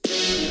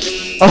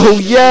Oh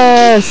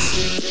yes!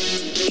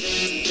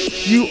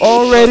 You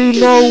already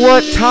know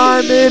what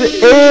time it is!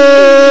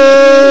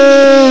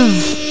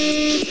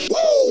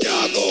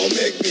 Y'all gon'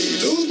 make me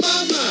lose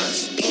my mind.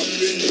 Up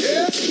in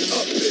here,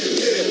 up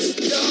in here.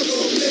 Y'all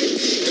gon' make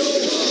me go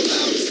all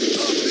out.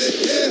 Up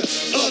in here,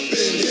 up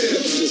in here.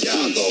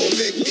 Y'all gon'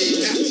 make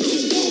me act so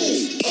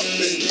fool.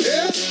 Up in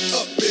here,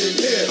 up in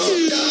here.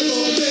 Y'all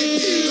gon' make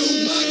me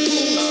lose my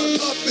cool.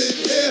 Up in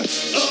here,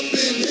 up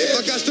in here.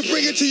 I got to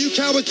bring it to you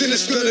cowards, then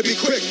it's gonna be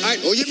quick.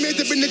 All your men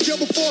that been in jail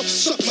before,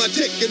 suck my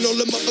dick. And all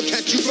the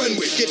motherfuckers you run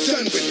with, get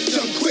done with,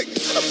 done quick.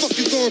 How the fuck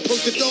you gonna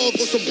approach the dog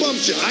with some bum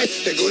shit?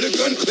 They go to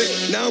gun click.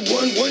 Now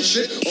I'm one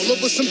shit, all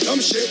over some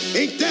dumb shit.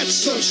 Ain't that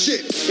some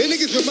shit? And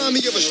niggas remind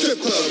me of a strip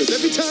club. Cause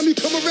every time you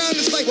come around,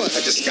 it's like, what?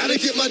 I just gotta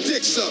get my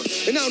dick sucked.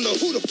 And I don't know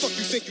who the fuck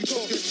you think you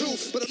talking to,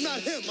 but I'm not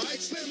him,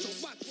 Mike Slim, so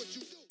watch what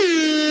you do.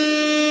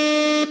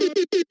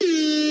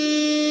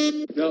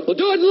 No, we'll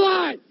do it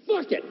live.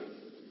 Fuck it.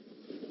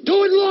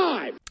 Do it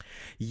live.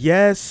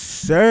 Yes,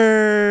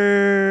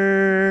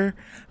 sir.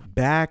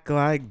 Back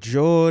like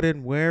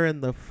Jordan wearing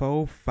the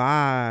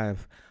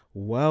 4-5.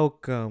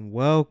 Welcome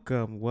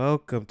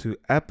to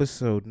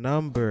episode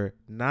number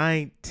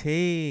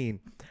 19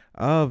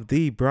 of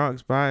the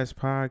Bronx Bias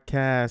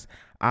Podcast.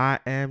 I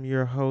am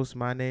your host.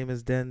 My name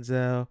is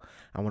Denzel.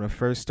 I want to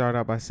first start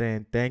out by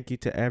saying thank you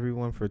to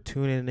everyone for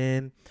tuning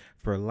in,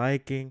 for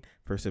liking,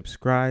 for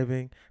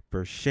subscribing,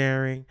 for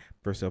sharing,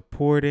 for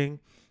supporting.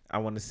 I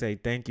want to say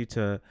thank you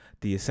to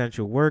the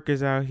essential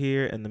workers out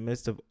here in the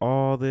midst of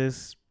all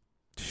this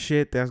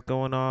shit that's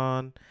going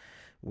on.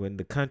 When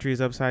the country is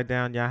upside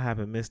down, y'all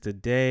haven't missed a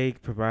day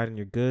providing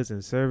your goods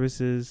and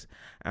services.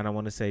 And I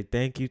want to say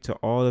thank you to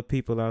all the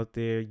people out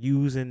there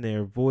using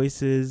their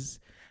voices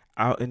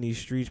out in these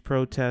streets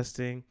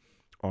protesting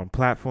on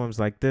platforms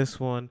like this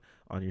one,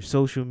 on your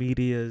social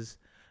medias,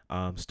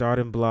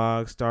 starting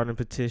blogs, starting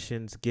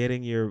petitions,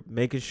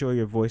 making sure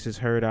your voice is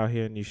heard out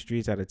here in these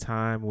streets at a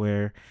time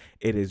where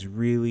it is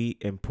really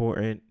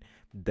important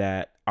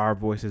that our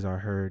voices are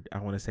heard. I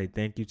want to say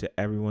thank you to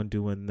everyone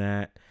doing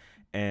that.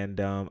 And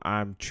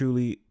I'm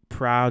truly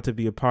proud to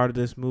be a part of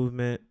this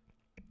movement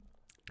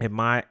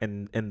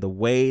in the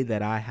way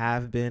that I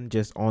have been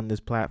just on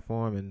this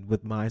platform and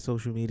with my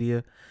social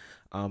media.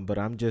 But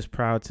I'm just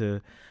proud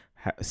to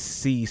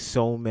see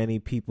so many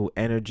people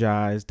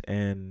energized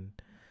and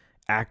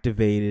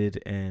activated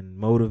and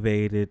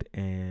motivated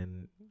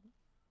and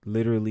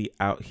literally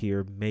out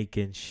here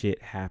making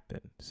shit happen.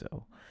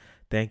 So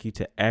thank you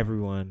to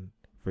everyone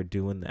for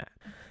doing that.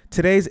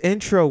 Today's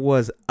intro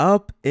was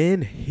Up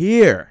in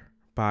Here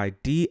by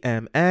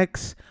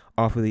DMX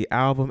off of the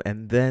album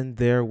And Then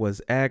There Was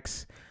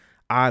X.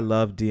 I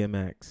love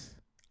DMX.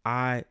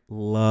 I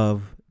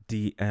love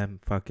DM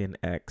fucking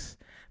X.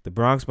 The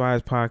Bronx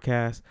Bias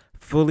Podcast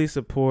fully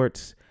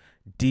supports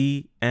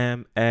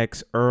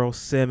DMX, Earl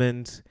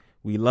Simmons.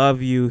 We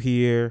love you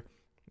here.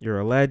 You're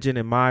a legend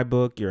in my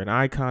book. You're an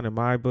icon in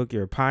my book.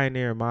 You're a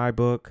pioneer in my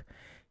book.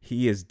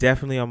 He is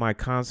definitely on my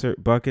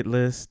concert bucket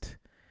list.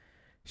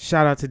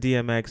 Shout out to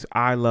DMX.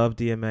 I love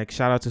DMX.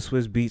 Shout out to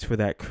Swiss Beats for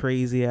that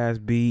crazy ass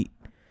beat.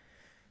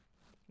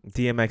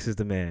 DMX is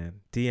the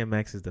man.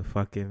 DMX is the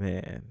fucking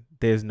man.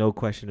 There's no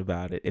question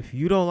about it. If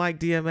you don't like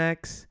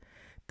DMX,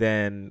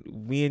 then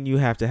me and you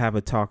have to have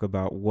a talk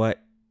about what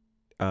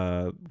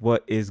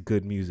is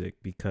good music,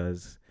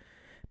 because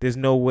there's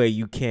no way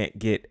you can't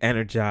get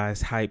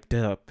energized, hyped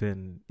up,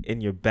 and in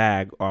your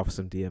bag off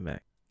some DMX.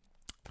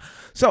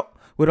 So,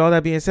 with all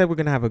that being said, we're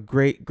going to have a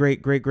great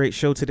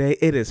show today.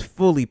 It is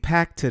fully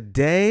packed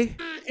today.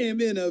 I am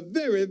in a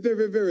very,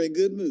 very, very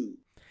good mood.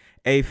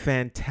 A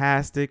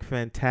fantastic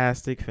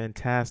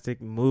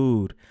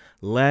mood.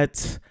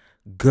 Let's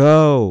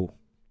go.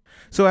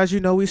 So as you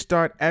know, we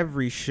start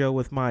every show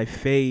with my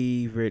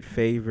favorite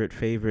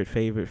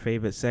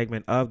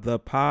segment of the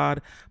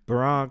pod,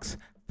 Bronx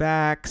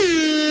Facts.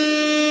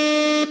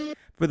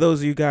 For those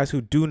of you guys who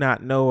do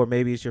not know, or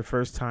maybe it's your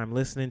first time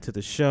listening to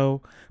the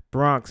show,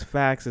 Bronx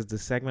Facts is the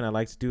segment I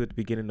like to do at the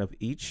beginning of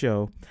each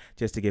show,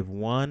 just to give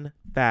one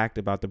fact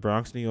about the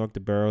Bronx, New York, the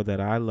borough that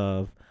I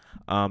love,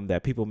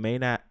 that people may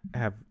not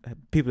know,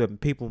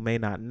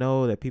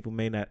 that people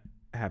may not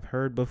have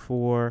heard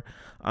before,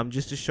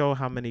 just to show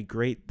how many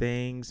great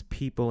things,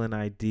 people, and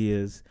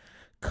ideas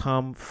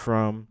come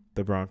from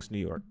the Bronx, New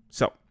York.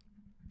 So,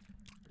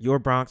 your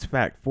Bronx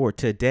fact for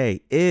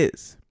today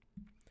is: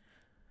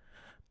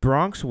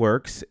 Bronx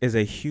Works is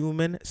a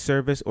human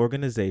service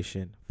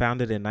organization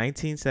founded in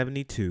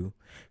 1972,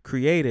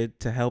 created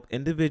to help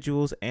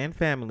individuals and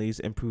families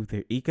improve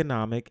their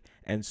economic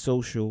and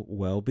social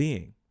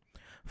well-being.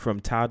 From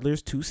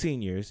toddlers to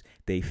seniors,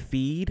 they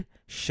feed,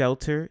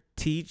 shelter,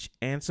 teach,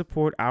 and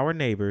support our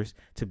neighbors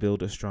to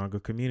build a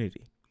stronger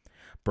community.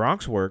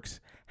 Bronx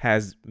Works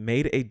has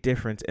made a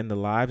difference in the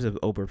lives of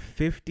over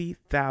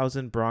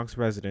 50,000 Bronx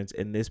residents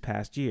in this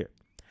past year.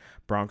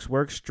 Bronx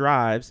Works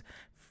strives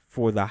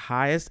for the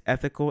highest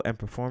ethical and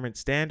performance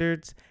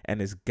standards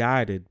and is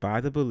guided by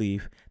the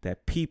belief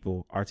that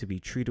people are to be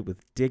treated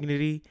with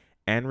dignity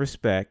and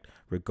respect,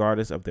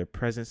 regardless of their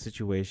present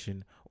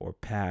situation or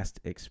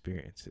past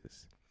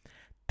experiences.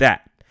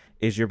 That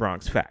is your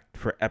Bronx Fact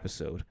for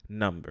episode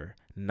number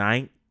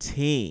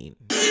 19.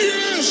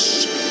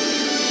 Yes!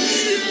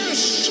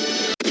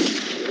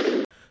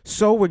 Yes!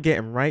 So we're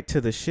getting right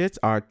to the shits.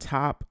 Our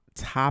top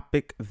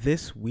topic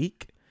this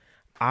week,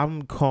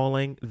 I'm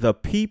calling the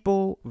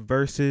people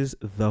versus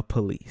the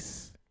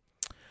police.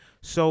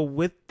 So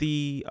with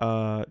the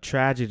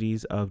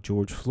tragedies of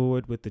George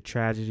Floyd, with the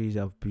tragedies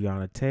of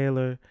Breonna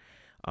Taylor,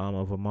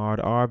 of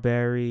Ahmaud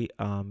Arbery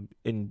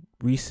in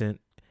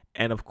recent,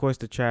 and of course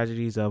the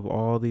tragedies of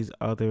all these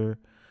other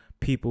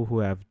people who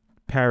have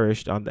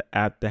perished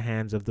at the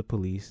hands of the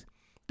police,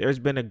 there's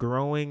been a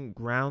growing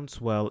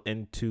groundswell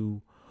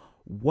into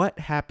what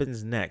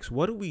happens next.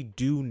 What do we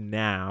do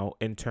now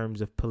in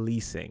terms of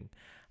policing?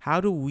 How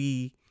do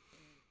we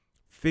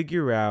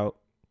figure out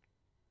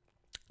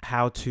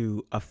how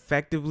to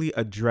effectively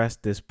address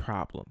this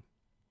problem?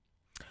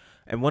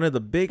 And one of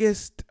the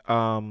biggest,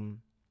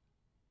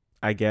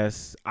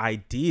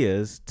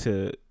 ideas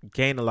to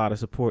gain a lot of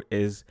support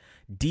is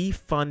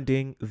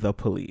defunding the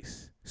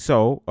police.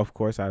 So, of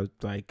course, I was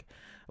like,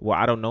 well,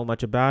 I don't know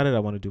much about it. I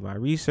want to do my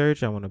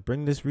research. I want to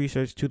bring this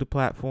research to the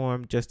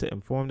platform just to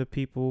inform the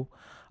people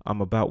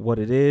about what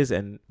it is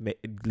and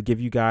give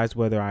you guys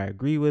whether I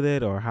agree with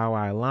it or how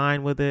I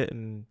align with it,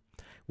 and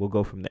we'll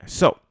go from there.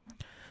 So,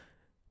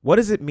 what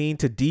does it mean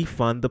to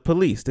defund the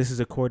police? This is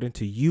according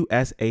to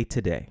USA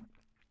Today.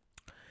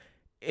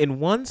 In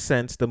one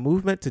sense, the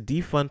movement to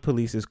defund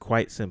police is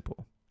quite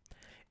simple.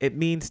 It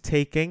means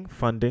taking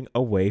funding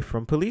away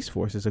from police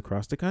forces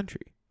across the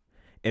country.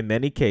 In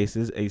many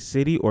cases, a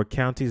city or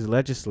county's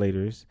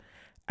legislators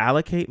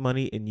allocate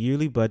money in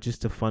yearly budgets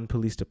to fund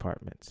police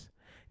departments.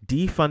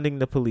 Defunding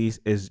the police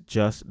is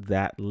just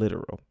that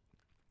literal.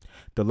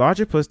 The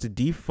larger push to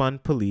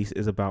defund police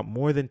is about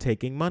more than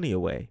taking money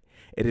away.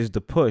 It is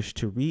the push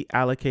to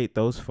reallocate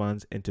those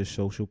funds into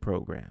social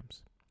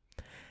programs.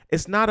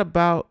 It's not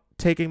about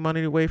taking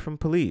money away from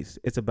police.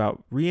 It's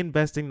about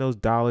reinvesting those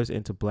dollars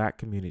into Black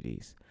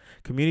communities,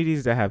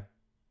 communities that have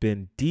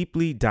been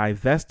deeply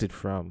divested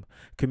from,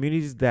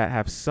 communities that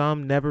have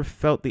some never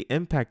felt the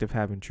impact of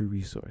having true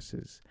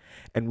resources.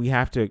 And we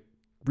have to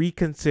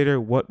reconsider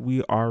what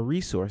we are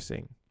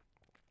resourcing.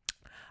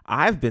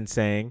 I've been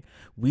saying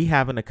we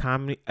have an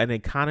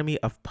economy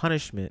of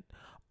punishment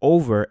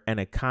over an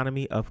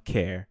economy of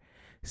care,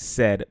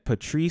 said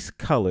Patrisse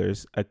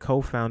Cullors, a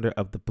co-founder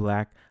of the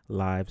Black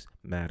Lives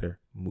Matter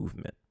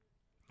movement.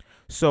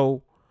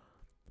 So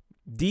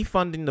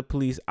defunding the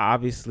police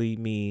obviously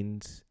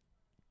means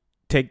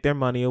take their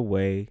money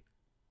away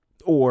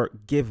or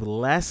give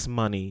less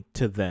money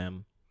to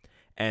them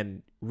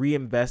and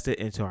reinvest it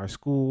into our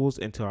schools,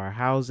 into our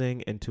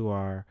housing, into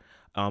our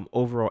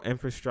overall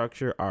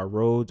infrastructure, our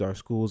roads, our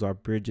schools, our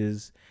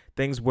bridges,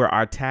 things where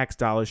our tax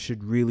dollars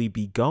should really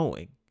be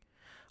going.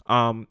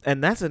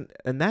 And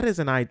that is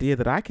an idea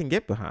that I can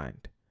get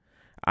behind.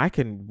 I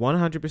can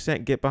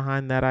 100% get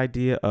behind that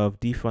idea of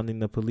defunding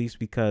the police,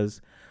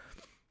 because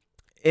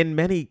in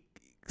many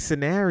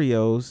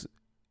scenarios,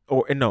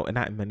 not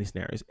in many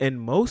scenarios, in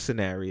most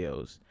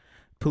scenarios,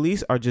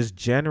 police are just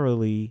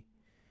generally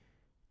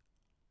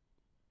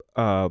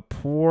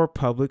poor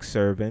public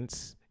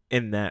servants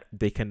in that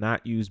they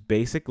cannot use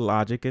basic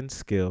logic and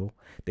skill,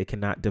 they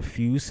cannot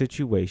diffuse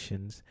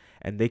situations,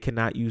 and they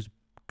cannot use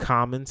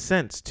common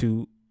sense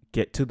to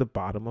get to the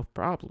bottom of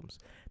problems.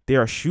 They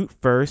are shoot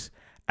first,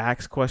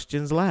 ask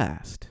questions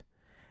last.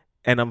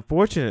 And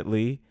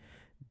unfortunately,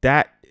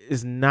 that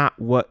is not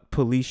what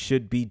police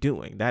should be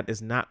doing. That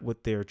is not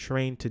what they're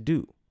trained to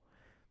do.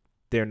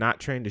 They're not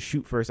trained to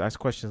shoot first, ask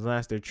questions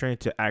last. They're trained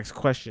to ask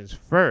questions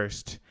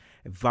first.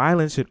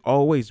 Violence should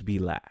always be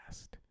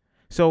last.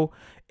 So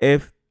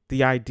if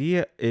the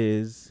idea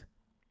is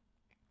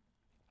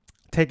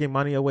taking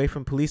money away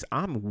from police,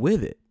 I'm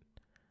with it.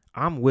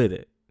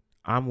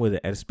 And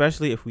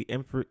especially if we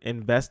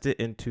invest it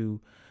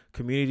into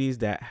communities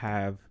that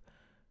have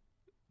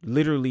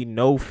literally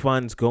no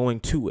funds going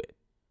to it.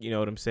 You know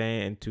what I'm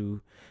saying?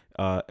 Into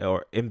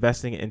or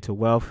investing it into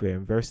welfare,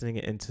 investing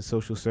it into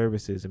social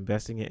services,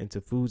 investing it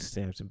into food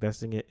stamps,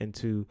 investing it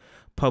into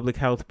public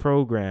health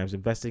programs,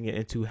 investing it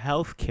into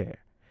healthcare,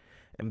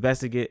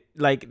 investing it,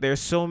 like,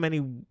 there's so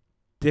many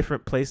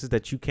different places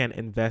that you can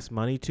invest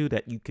money to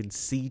that you can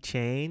see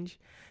change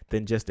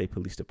than just a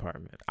police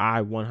department.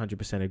 I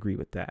 100% agree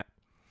with that.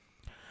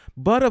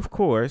 But of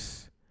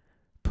course,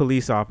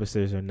 police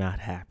officers are not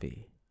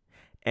happy.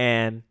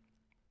 And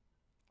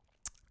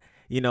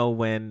you know,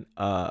 when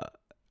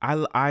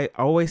I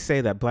always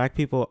say that Black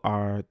people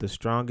are the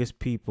strongest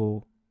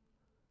people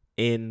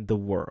in the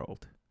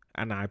world.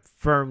 And I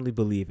firmly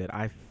believe it.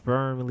 I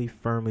firmly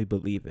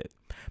believe it.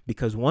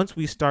 Because once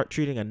we start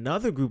treating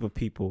another group of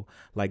people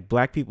like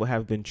Black people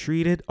have been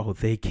treated,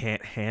 they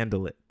can't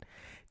handle it.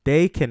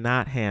 They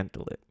cannot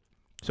handle it.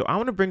 So I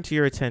want to bring to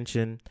your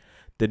attention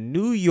the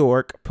New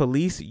York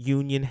Police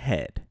Union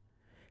head.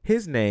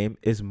 His name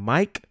is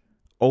Mike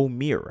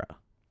O'Meara.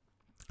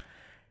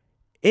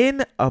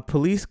 In a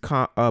police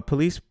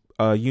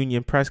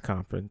union press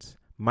conference,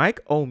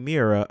 Mike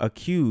O'Meara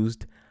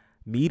accused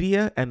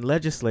media and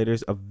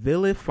legislators of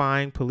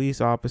vilifying police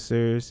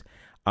officers,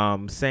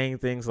 saying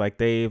things like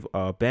they've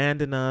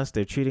abandoned us,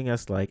 they're treating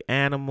us like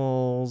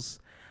animals,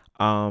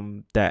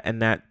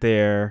 that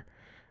they're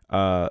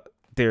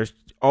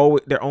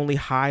only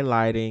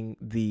highlighting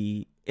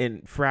the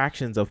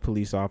infractions of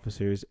police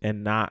officers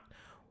and not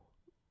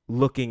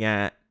looking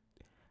at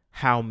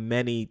how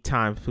many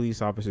times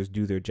police officers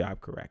do their job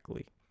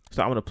correctly.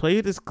 So I'm going to play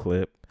you this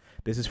clip.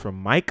 This is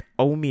from Mike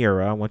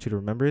O'Meara. I want you to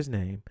remember his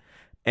name.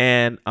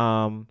 And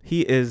he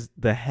is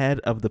the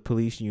head of the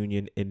police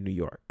union in New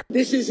York.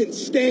 This isn't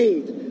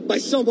stained by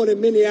someone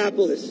in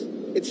Minneapolis.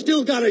 It's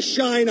still got a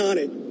shine on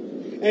it.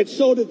 And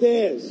so do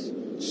theirs.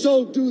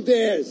 So do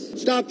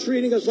theirs. Stop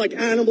treating us like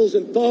animals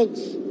and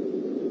thugs.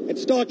 And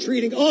start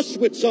treating us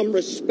with some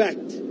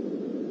respect.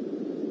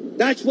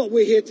 That's what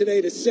we're here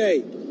today to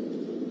say.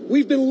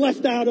 We've been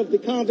left out of the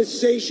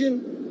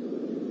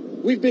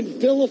conversation. We've been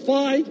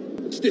vilified.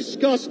 It's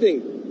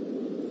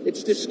disgusting.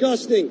 It's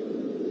disgusting.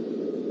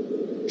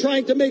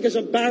 Trying to make us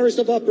embarrassed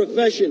of our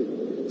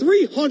profession.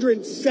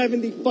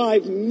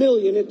 375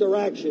 million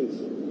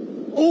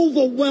interactions.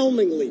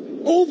 Overwhelmingly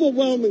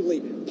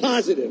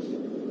positive.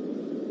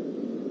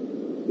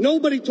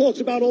 Nobody talks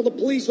about all the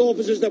police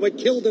officers that were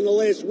killed in the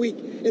last week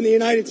in the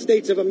United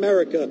States of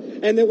America,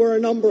 and there were a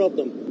number of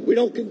them. We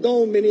don't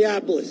condone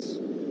Minneapolis.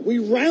 We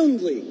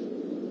roundly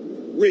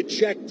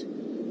reject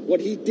what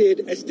he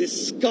did as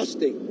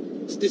disgusting.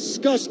 It's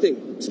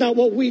disgusting. It's not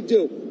what we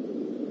do.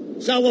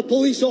 It's not what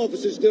police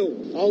officers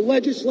do. Our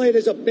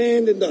legislators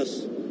abandoned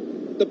us.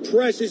 The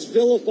press is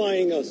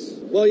vilifying us.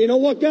 Well, you know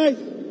what, guys?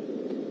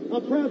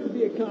 I'm proud to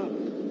be a cop,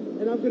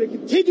 and I'm going to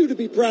continue to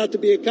be proud to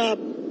be a cop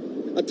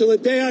until the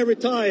day I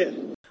retire.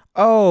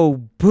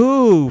 Oh,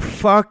 boo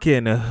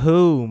fucking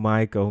who,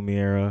 Mike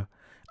O'Meara.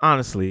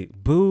 Honestly,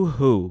 boo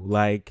hoo.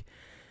 Like,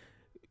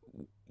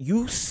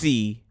 you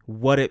see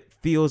what it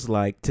feels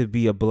like to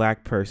be a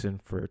black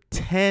person for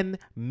 10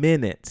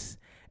 minutes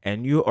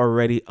and you're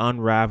already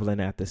unraveling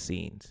at the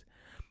seams.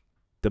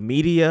 The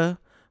media,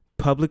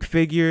 public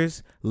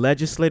figures,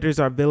 legislators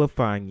are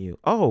vilifying you.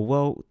 Oh,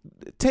 well,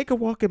 take a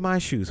walk in my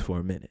shoes for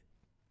a minute.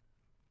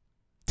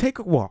 Take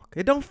a walk.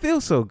 It don't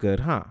feel so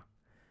good, huh?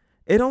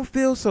 It don't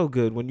feel so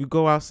good when you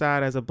go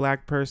outside as a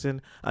black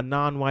person, a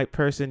non-white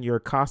person, you're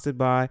accosted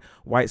by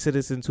white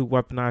citizens who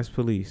weaponize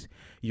police.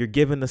 You're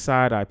given the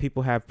side eye.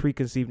 People have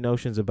preconceived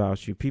notions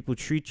about you. People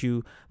treat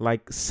you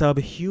like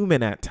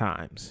subhuman at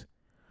times.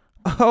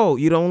 Oh,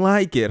 you don't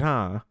like it,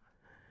 huh?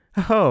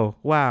 Oh,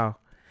 wow.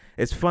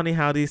 It's funny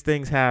how these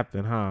things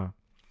happen, huh?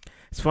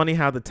 It's funny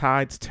how the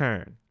tides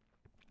turn.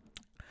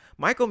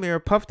 Mike O'Meara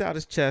puffed out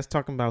his chest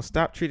talking about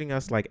stop treating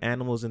us like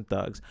animals and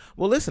thugs.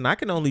 Well, listen, I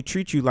can only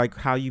treat you like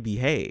how you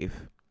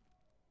behave.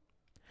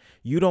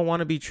 You don't want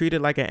to be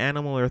treated like an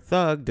animal or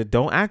thug, then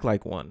don't act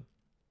like one.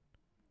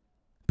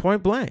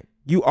 Point blank.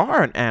 You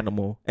are an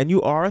animal and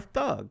you are a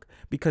thug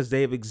because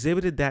they have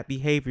exhibited that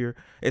behavior.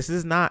 This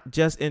is not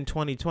just in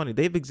 2020.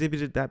 They've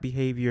exhibited that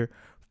behavior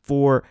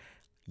for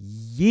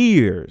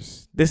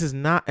years. This is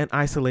not an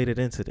isolated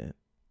incident.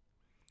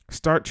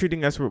 Start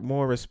treating us with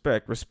more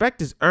respect.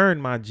 Respect is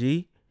earned, my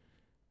G.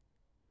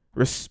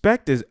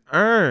 Respect is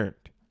earned.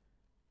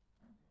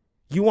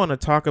 You want to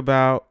talk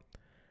about,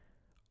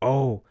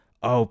 oh,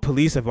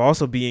 police have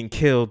also been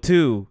killed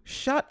too.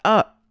 Shut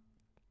up.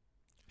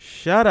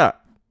 Shut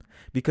up.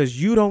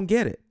 Because you don't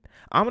get it.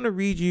 I'm going to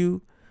read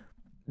you.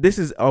 This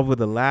is over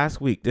the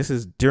last week. This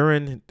is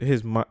during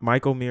his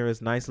Mike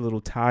O'Meara's nice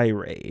little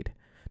tirade.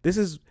 This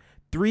is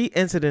 3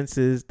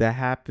 incidences that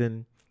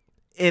happened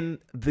in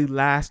the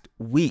last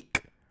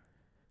week.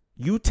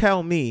 You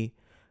tell me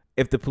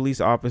if the police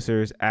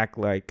officers act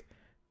like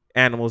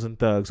animals and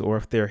thugs or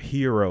if they're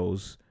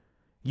heroes.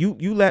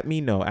 You let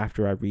me know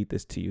after I read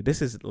this to you.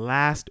 This is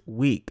last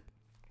week.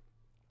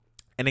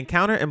 An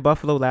encounter in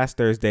Buffalo last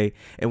Thursday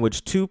in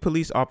which 2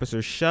 police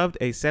officers shoved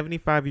a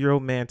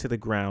 75-year-old man to the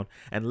ground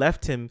and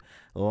left him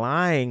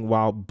lying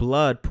while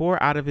blood poured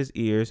out of his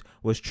ears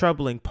was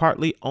troubling,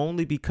 partly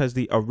only because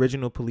the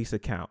original police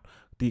account.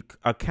 The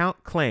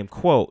account claimed,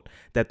 quote,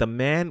 that the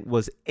man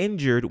was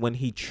injured when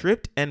he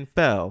tripped and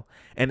fell,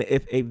 and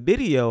if a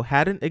video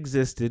hadn't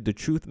existed, the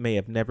truth may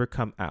have never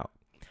come out.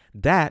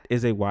 That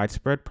is a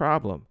widespread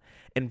problem.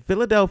 In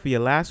Philadelphia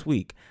last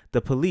week,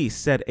 the police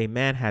said a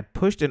man had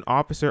pushed an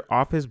officer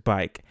off his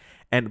bike,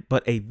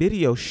 but a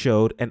video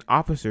showed an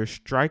officer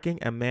striking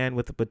a man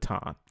with a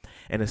baton.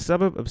 In a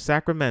suburb of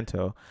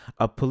Sacramento,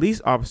 a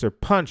police officer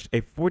punched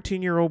a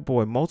 14-year-old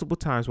boy multiple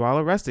times while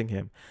arresting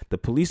him. The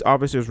police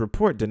officer's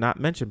report did not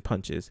mention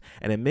punches.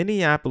 And in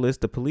Minneapolis,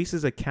 the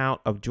police's account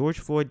of George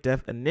Floyd's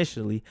death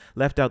initially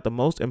left out the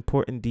most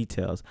important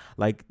details,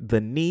 like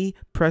the knee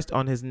pressed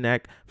on his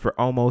neck for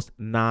almost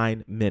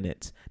 9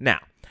 minutes. Now,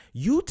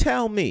 you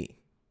tell me,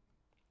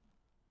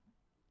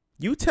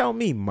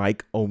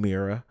 Mike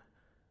O'Meara,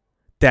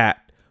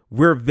 that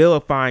we're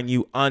vilifying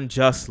you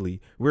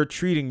unjustly. We're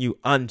treating you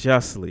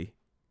unjustly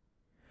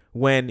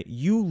when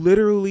you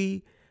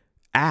literally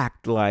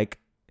act like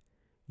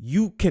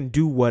you can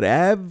do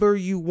whatever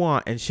you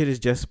want and shit is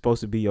just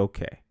supposed to be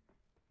okay.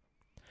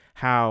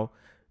 How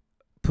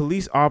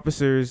police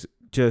officers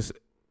just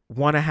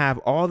want to have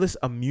all this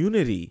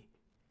immunity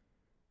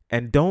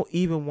and don't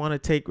even want to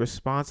take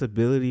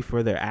responsibility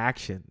for their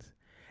actions.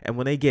 And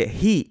when they get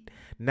heat,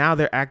 now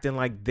they're acting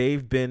like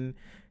they've been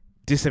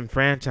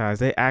disenfranchised.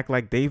 They act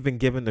like they've been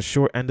given the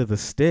short end of the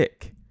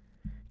stick.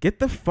 Get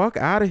the fuck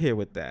out of here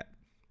with that.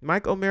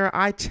 Mike O'Mara,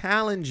 I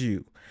challenge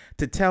you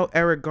to tell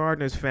Eric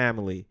Gardner's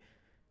family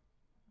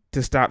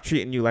to stop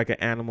treating you like an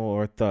animal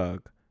or a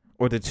thug,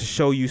 or to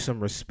show you some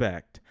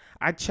respect.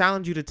 I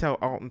challenge you to tell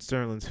Alton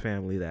Sterling's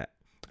family that.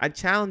 I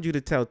challenge you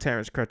to tell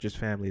Terrence Crutcher's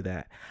family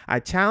that. I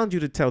challenge you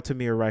to tell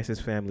Tamir Rice's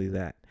family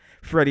that.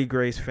 Freddie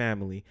Gray's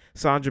family,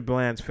 Sandra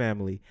Bland's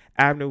family,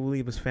 Abner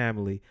Williams'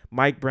 family,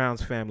 Mike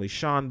Brown's family,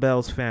 Sean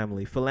Bell's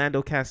family,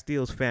 Philando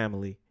Castile's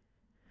family,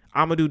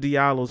 Amadou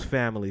Diallo's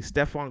family,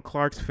 Stephon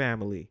Clark's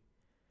family,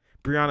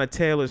 Breonna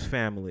Taylor's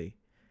family,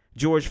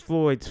 George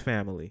Floyd's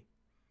family.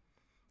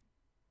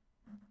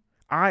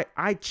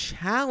 I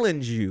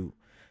challenge you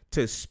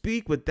to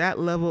speak with that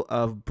level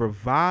of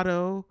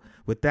bravado,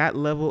 with that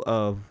level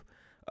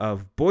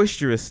of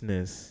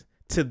boisterousness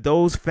to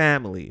those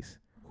families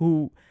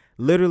who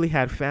literally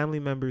had family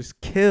members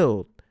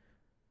killed.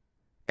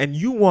 And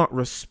you want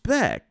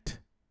respect.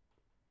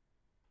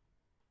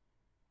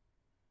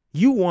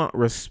 You want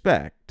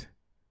respect.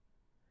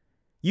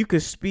 You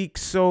could speak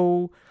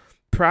so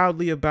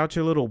proudly about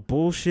your little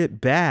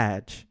bullshit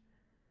badge.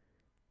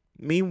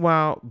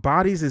 Meanwhile,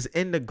 bodies is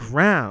in the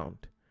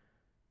ground.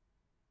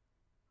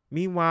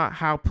 Meanwhile,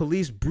 how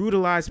police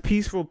brutalize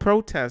peaceful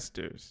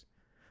protesters.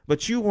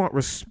 But you want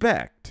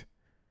respect.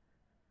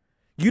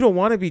 You don't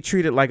want to be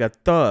treated like a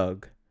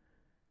thug.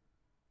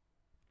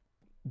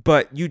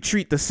 But you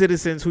treat the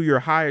citizens who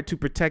you're hired to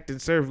protect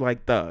and serve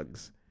like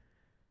thugs.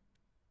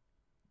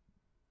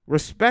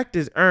 Respect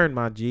is earned,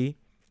 my G.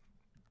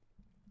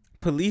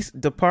 Police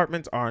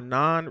departments are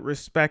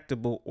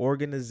non-respectable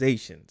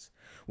organizations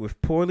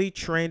with poorly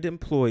trained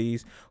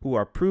employees who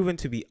are proven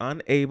to be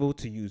unable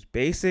to use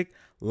basic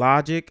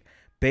logic,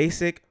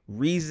 basic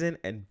reason,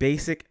 and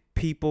basic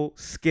people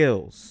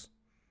skills.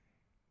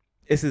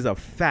 This is a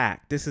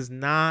fact. This is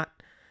not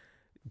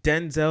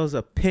Denzel's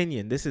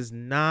opinion. This is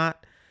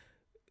not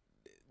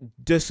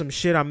just some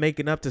shit I'm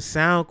making up to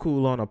sound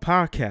cool on a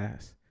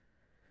podcast.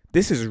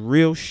 This is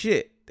real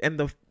shit. And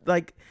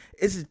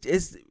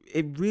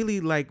it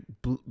really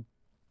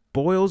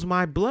boils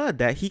my blood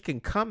that he can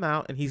come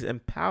out and he's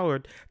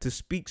empowered to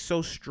speak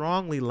so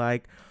strongly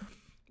like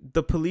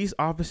the police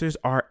officers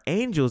are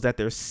angels, that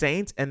they're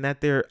saints, and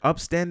that they're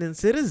upstanding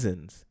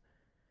citizens.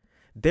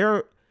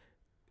 They're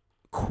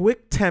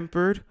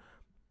quick-tempered,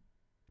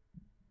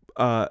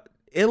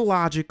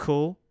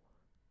 illogical,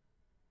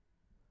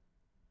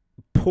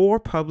 poor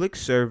public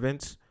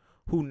servants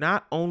who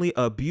not only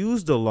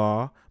abuse the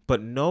law,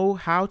 but know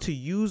how to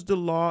use the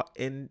law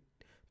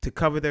to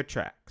cover their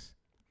tracks.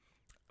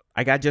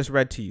 Like I just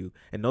read to you,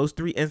 in those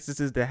 3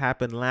 instances that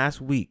happened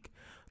last week,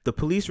 the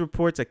police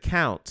reports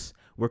accounts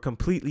were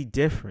completely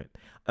different.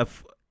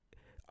 If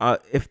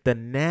the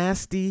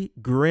nasty,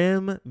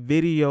 grim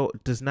video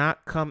does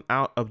not come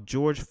out of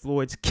George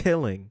Floyd's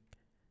killing,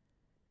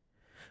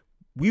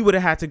 we would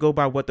have had to go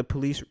by what the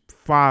police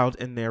filed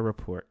in their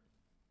report.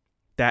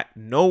 That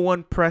no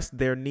one pressed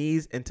their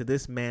knees into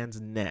this man's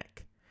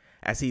neck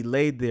as he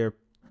laid there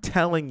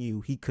telling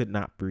you he could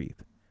not breathe.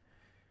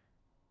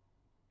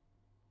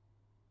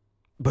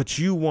 But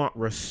you want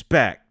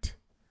respect.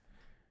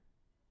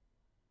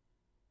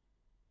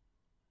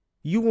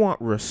 You want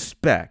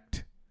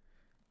respect.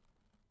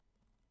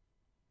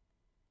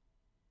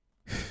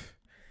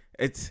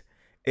 It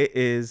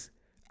is,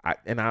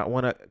 and I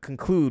want to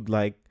conclude,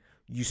 like,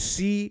 you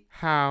see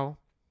how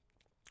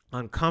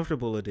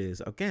uncomfortable it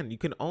is. Again, you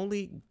can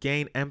only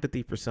gain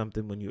empathy for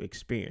something when you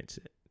experience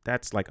it.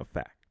 That's like a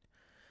fact.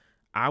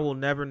 I will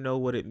never know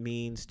what it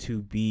means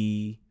to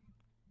be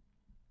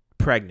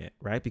pregnant,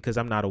 right? Because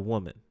I'm not a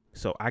woman.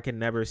 So I can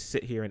never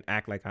sit here and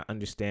act like I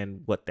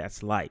understand what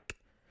that's like.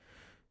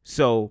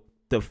 So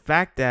the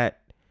fact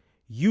that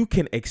you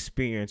can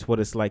experience what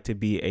it's like to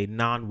be a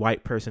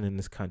non-white person in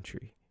this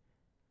country,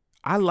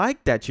 I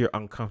like that you're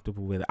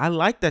uncomfortable with it. I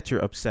like that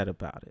you're upset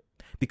about it,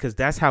 because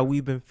that's how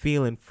we've been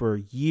feeling for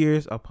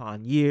years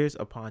upon years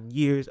upon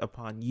years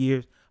upon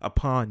years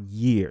upon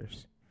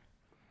years.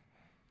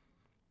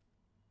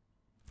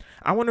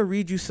 I want to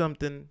read you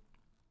something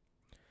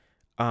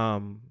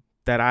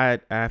that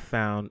I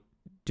found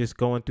just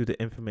going through the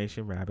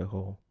information rabbit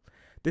hole.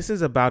 This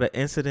is about an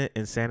incident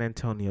in San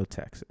Antonio,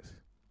 Texas,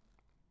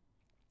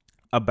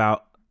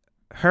 about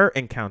her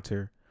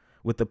encounter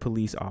with the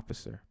police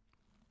officer.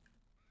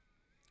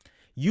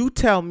 You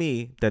tell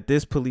me that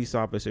this police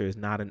officer is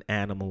not an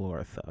animal or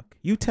a thug.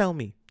 You tell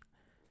me.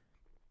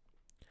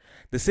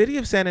 The city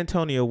of San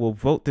Antonio will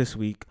vote this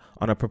week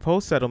on a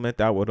proposed settlement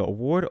that would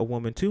award a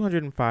woman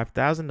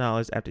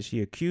 $205,000 after she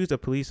accused a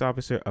police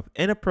officer of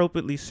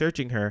inappropriately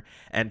searching her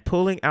and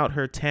pulling out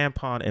her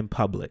tampon in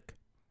public.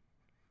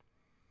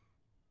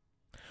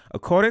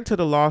 According to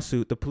the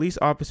lawsuit, the police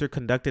officer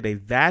conducted a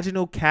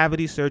vaginal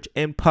cavity search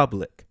in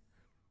public.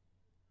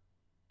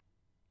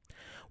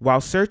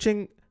 While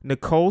searching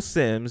Nicole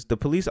Sims, the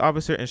police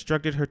officer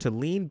instructed her to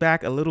lean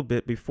back a little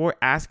bit before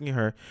asking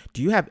her,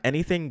 "Do you have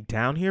anything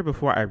down here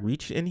before I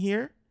reach in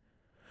here?"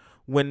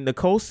 When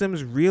Nicole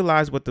Sims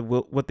realized what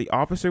the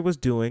officer was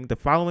doing, the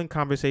following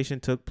conversation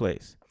took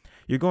place.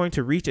 "You're going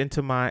to reach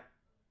into my..."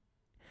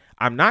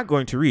 "I'm not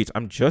going to reach.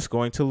 I'm just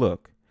going to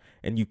look.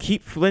 And you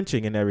keep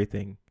flinching and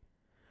everything."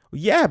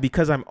 "Yeah,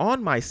 because I'm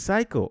on my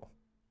cycle."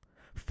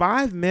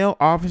 5 male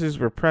officers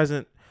were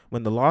present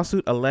when the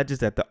lawsuit alleges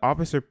that the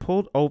officer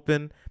pulled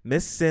open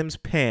Miss Sims'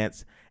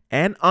 pants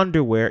and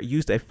underwear,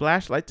 used a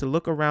flashlight to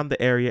look around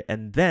the area,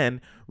 and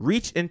then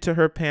reached into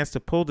her pants to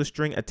pull the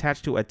string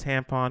attached to a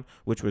tampon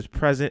which was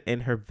present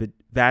in her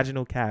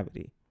vaginal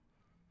cavity.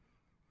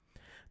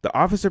 The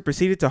officer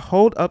proceeded to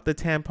hold up the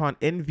tampon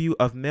in view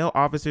of male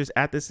officers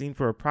at the scene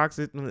for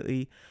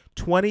approximately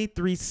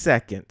 23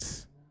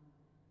 seconds.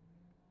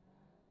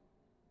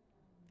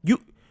 You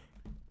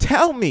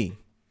tell me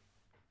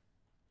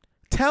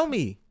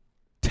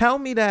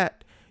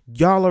that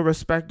y'all are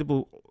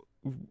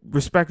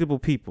respectable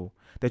people,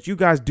 that you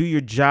guys do your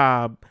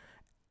job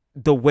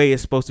the way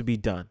it's supposed to be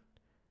done.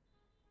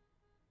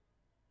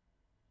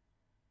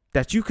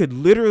 That you could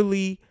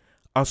literally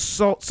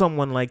assault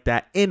someone like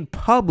that in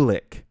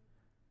public.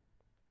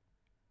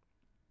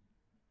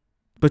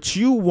 But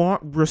you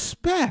want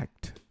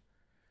respect.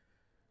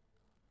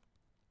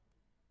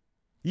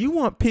 You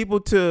want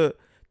people to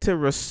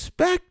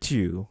respect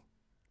you.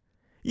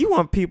 You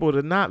want people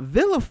to not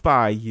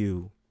vilify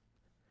you.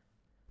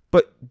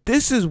 But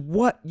this is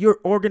what your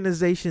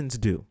organizations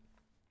do.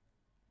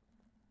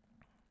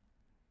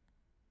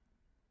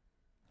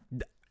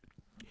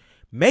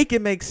 Make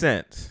it make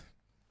sense.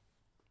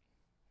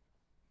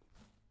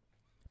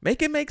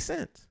 Make it make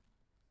sense.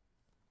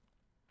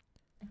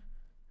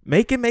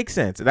 Make it make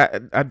sense.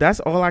 That's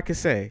all I can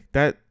say.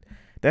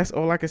 That's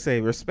all I can say.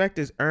 Respect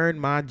is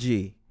earned, my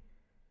G.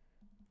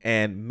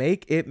 And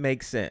make it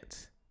make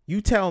sense.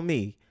 You tell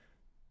me.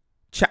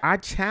 I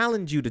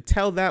challenge you to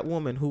tell that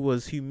woman who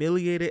was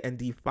humiliated and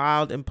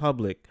defiled in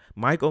public,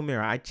 Mike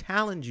O'Meara, I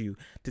challenge you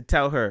to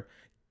tell her,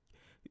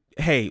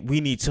 hey, we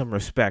need some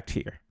respect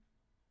here.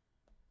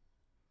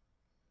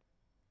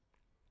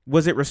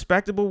 Was it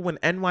respectable when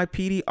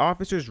NYPD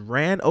officers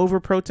ran over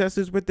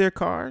protesters with their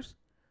cars?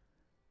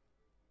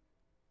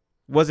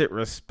 Was it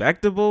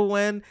respectable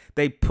when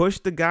they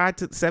pushed the guy,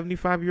 to the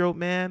 75-year-old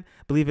man,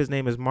 I believe his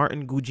name is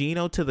Martin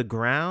Gugino, to the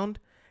ground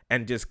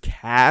and just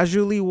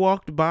casually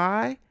walked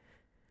by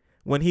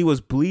when he was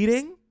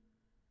bleeding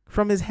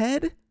from his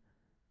head?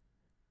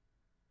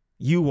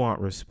 You want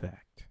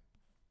respect.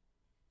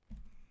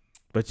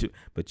 But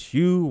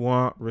you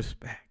want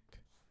respect.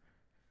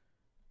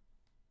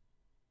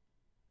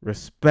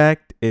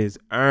 Respect is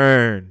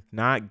earned,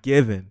 not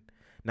given.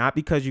 Not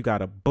because you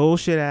got a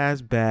bullshit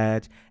ass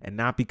badge and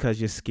not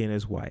because your skin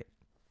is white.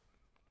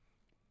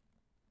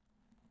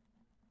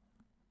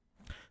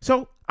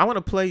 So I want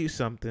to play you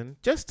something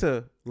just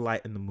to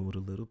lighten the mood a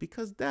little,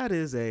 because that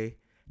is a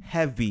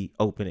heavy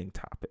opening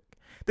topic.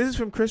 This is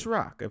from Chris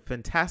Rock, a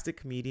fantastic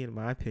comedian in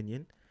my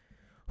opinion,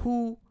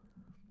 who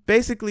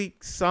basically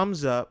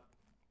sums up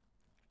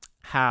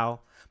how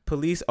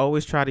police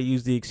always try to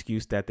use the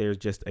excuse that there's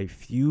just a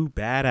few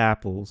bad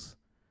apples,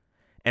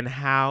 and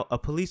how a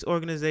police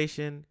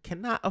organization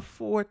cannot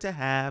afford to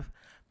have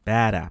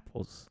bad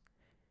apples.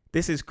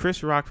 This is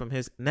Chris Rock from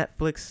his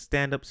Netflix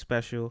stand-up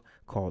special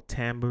called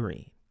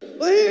Tambourine.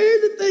 But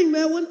here's the thing,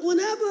 man.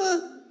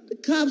 Whenever the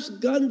cops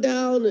gun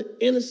down an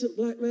innocent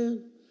black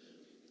man,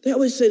 they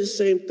always say the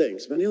same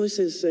things, man. They always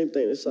say the same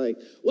thing. It's like,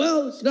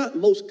 well, it's not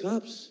most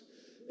cops.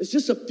 It's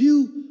just a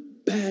few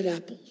bad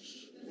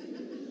apples.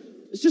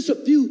 It's just a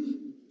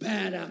few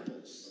bad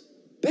apples.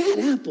 Bad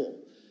apple.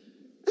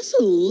 That's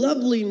a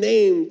lovely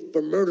name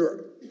for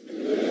murderer.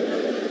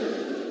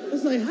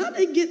 It's like, how'd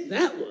they get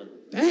that one?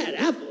 Bad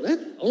apple.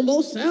 That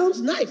almost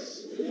sounds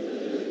nice.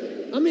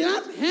 I mean,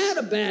 I've had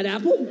a bad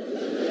apple.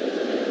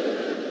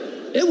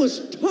 It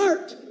was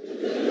tart,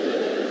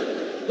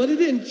 but it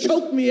didn't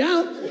choke me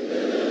out.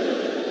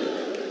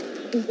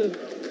 Here's the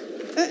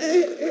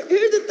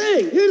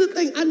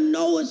thing. I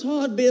know it's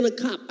hard being a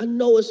cop. I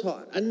know it's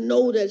hard. I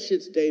know that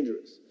shit's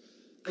dangerous.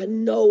 I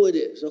know it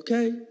is,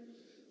 okay?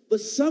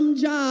 But some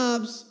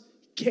jobs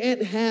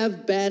can't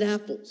have bad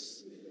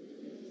apples,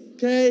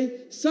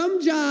 okay?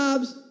 Some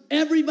jobs,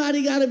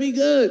 everybody gotta be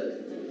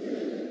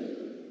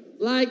good.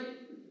 Like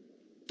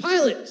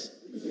pilots.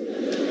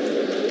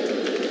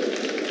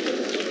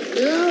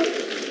 You know?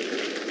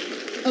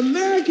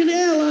 American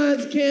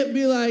Airlines can't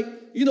be like,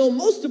 you know,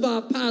 most of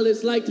our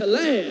pilots like to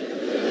land.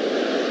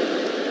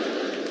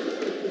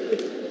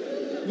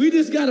 We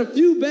just got a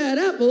few bad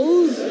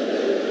apples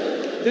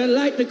that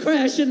like to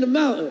crash in the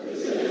mountains.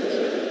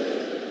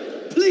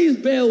 Please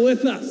bear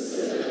with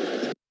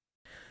us.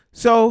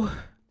 So,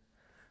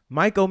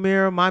 Mike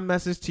O'Meara, my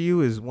message to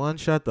you is 1,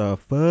 shut the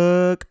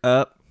fuck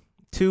up.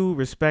 2,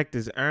 respect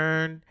is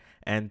earned.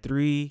 And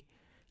 3,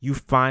 you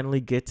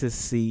finally get to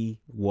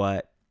see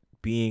what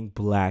being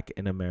black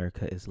in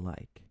America is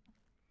like.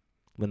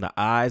 When the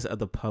eyes of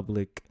the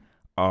public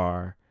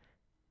are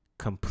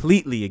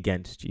completely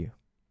against you,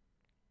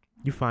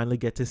 you finally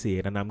get to see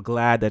it. And I'm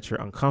glad that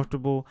you're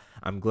uncomfortable.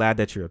 I'm glad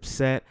that you're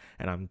upset.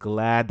 And I'm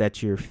glad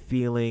that you're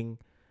feeling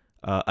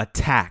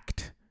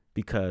attacked,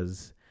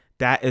 because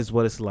that is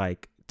what it's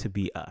like to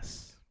be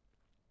us.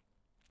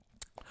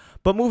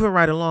 But moving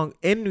right along,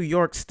 in New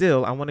York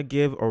still, I want to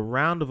give a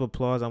round of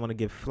applause. I want to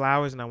give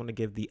flowers, and I want to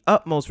give the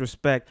utmost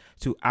respect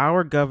to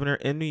our governor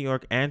in New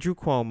York, Andrew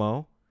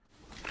Cuomo.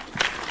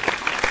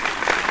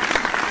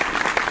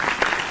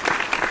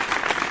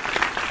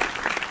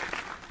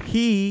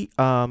 He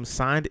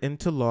signed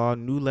into law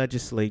new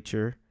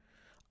legislature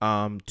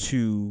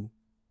to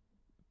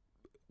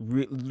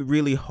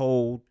really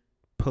hold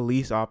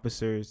police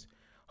officers,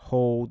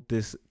 hold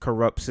this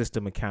corrupt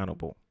system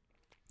accountable.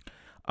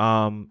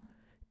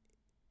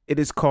 It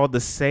is called the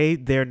Say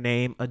Their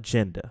Name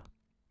Agenda.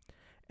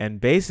 And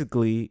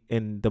basically,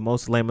 in the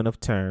most layman of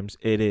terms,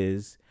 it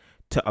is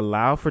to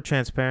allow for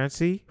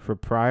transparency for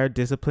prior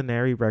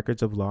disciplinary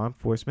records of law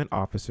enforcement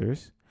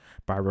officers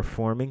by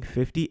reforming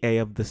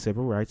 50A of the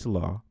Civil Rights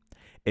Law.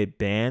 It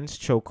bans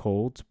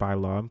chokeholds by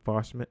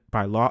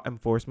law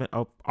enforcement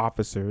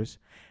officers,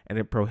 and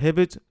it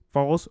prohibits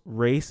false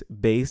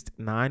race-based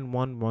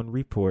 911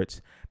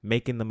 reports,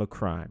 making them a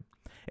crime.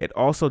 It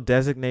also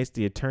designates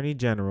the Attorney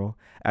General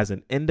as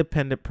an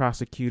independent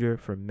prosecutor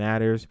for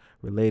matters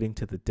relating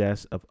to the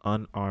deaths of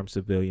unarmed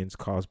civilians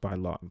caused by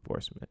law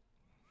enforcement.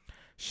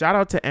 Shout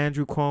out to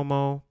Andrew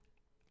Cuomo.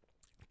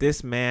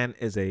 This man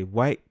is a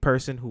white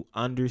person who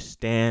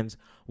understands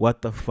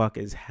what the fuck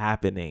is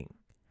happening.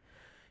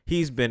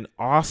 He's been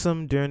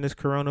awesome during this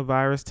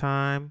coronavirus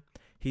time.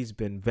 He's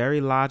been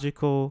very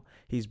logical.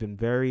 He's been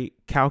very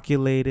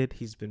calculated.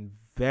 He's been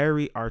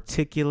very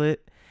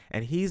articulate.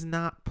 And he's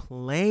not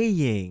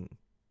playing.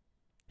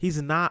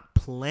 He's not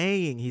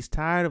playing. He's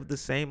tired of the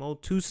same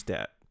old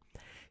two-step.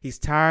 He's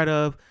tired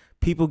of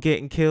people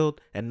getting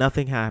killed and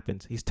nothing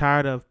happens. He's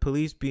tired of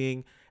police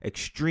being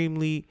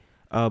extremely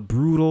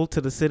brutal to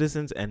the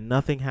citizens and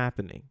nothing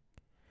happening.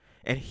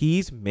 And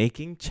he's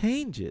making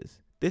changes.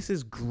 This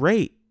is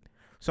great.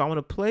 So I want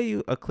to play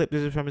you a clip.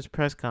 This is from his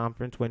press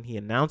conference when he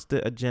announced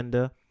the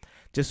agenda,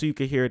 just so you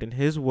can hear it in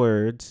his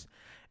words,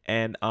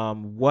 and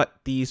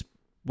what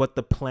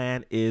the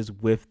plan is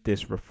with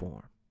this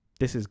reform.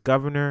 This is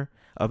Governor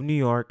of New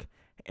York,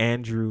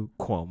 Andrew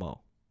Cuomo.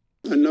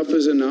 Enough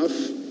is enough.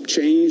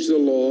 Change the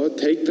law.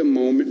 Take the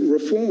moment.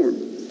 Reform.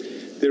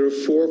 There are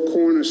 4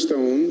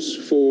 cornerstones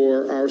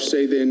for our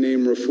Say Their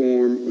Name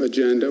reform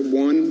agenda.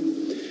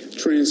 1,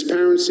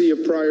 transparency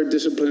of prior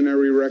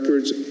disciplinary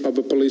records of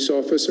a police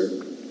officer.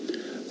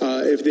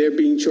 If they're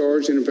being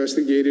charged and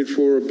investigated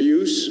for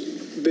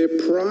abuse, their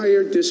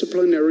prior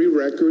disciplinary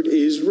record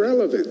is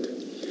relevant.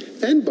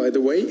 And by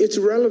the way, it's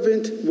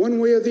relevant one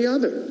way or the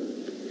other.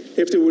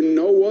 If there were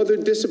no other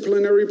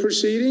disciplinary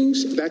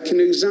proceedings, that can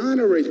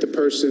exonerate the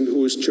person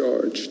who is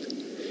charged.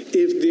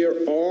 If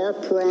there are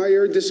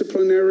prior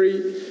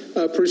disciplinary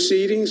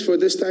proceedings for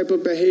this type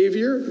of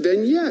behavior,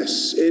 then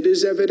yes, it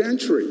is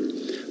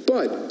evidentiary.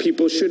 But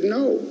people should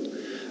know.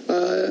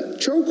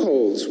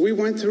 Chokeholds. We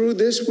went through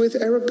this with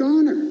Eric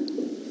Garner.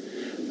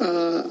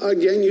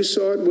 Again, you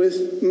saw it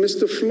with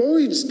Mr.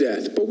 Floyd's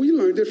death, but we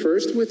learned it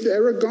first with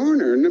Eric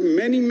Garner and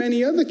many,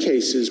 many other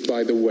cases,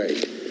 by the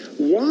way.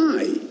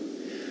 Why?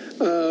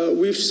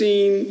 We've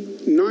seen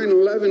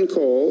 9/11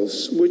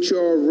 calls, which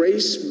are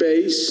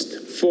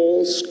race-based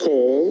false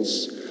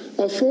calls.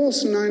 A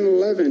false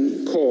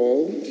 9/11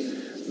 call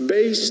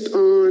based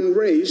on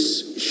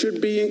race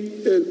should be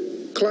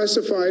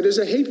classified as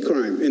a hate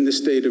crime in the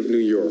state of New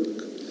York.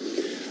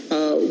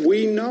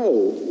 We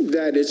know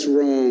that it's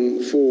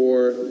wrong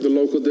for the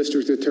local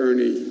district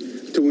attorney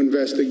to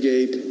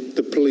investigate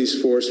the police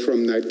force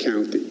from that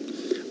county.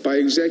 By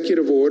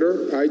executive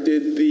order, I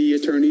did the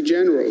Attorney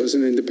General as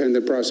an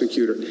independent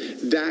prosecutor.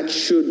 That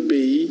should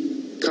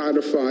be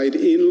codified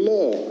in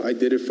law. I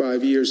did it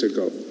 5 years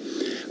ago.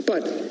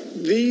 But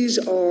these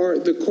are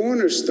the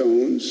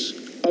cornerstones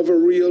of a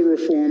real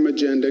reform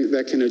agenda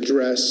that can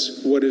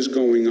address what is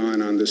going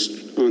on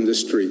the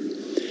street.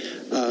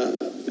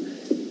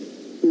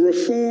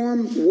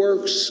 Reform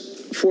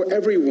works for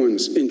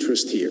everyone's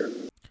interest here.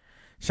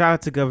 Shout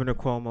out to Governor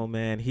Cuomo,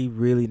 man. He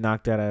really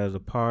knocked that out of the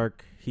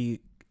park.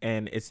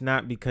 And it's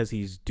not because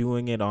he's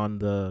doing it on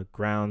the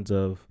grounds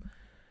of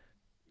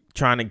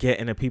trying to get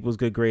into people's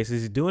good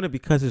graces. He's doing it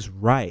because it's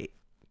right.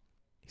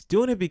 He's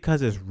doing it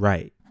because it's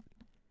right.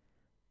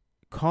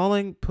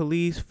 Calling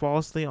police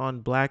falsely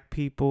on black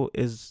people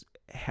is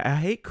a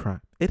hate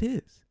crime. It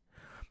is.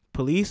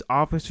 Police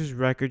officers'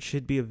 records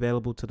should be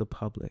available to the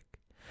public.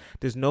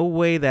 There's no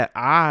way that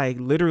I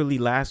literally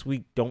last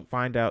week don't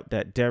find out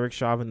that Derek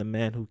Chauvin, the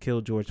man who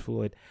killed George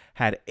Floyd,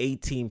 had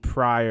 18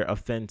 prior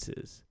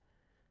offenses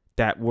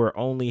that were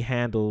only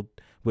handled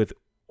with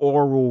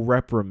oral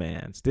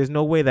reprimands. There's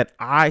no way that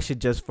I should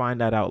just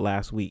find that out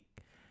last week.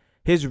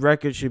 His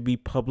record should be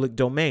public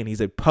domain.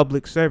 He's a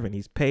public servant.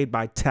 He's paid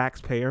by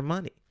taxpayer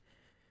money.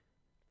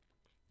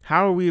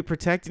 How are we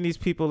protecting these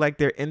people like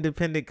they're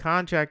independent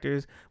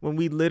contractors when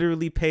we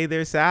literally pay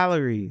their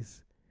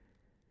salaries?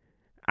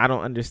 I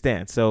don't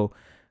understand. So,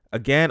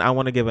 again, I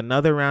want to give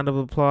another round of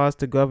applause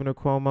to Governor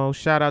Cuomo.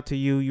 Shout out to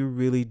you. You're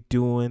really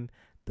doing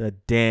the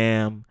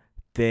damn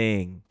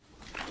thing.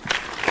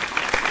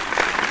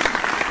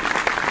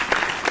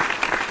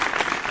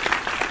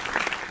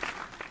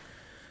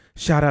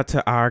 Shout out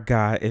to our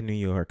guy in New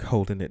York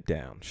holding it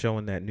down,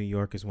 showing that New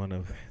York is one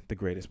of the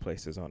greatest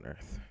places on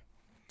earth.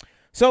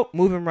 So,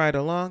 moving right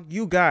along,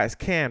 you guys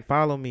can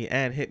follow me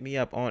and hit me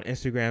up on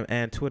Instagram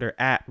and Twitter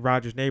at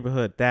Rogers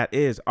Neighborhood. That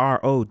is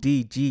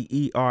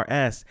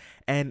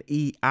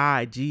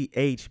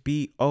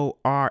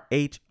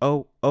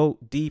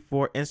RODGERSNEIGHBORHOOD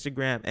for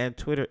Instagram, and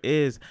Twitter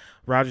is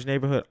Rogers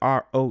Neighborhood,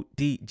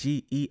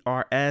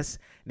 RODGERS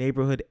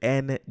Neighborhood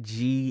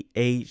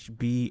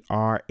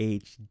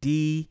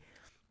NGHBRHD.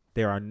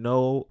 There are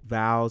no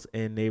vowels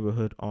in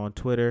neighborhood on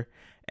Twitter,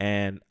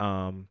 and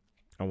I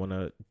want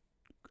to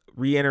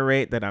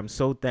reiterate that I'm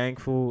so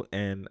thankful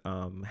and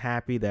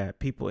happy that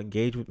people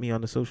engage with me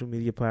on the social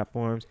media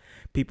platforms.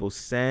 People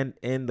send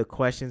in the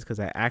questions because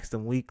I ask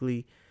them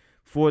weekly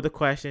for the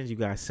questions. You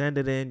guys send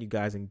it in. You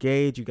guys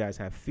engage. You guys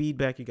have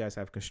feedback. You guys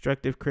have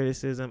constructive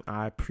criticism.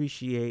 I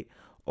appreciate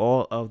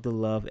all of the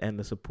love and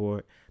the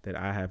support that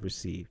I have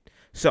received.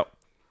 So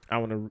I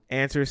want to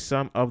answer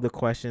some of the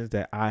questions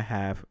that I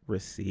have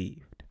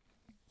received.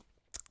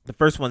 The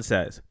first one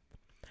says,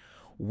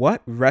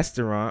 what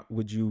restaurant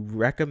would you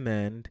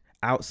recommend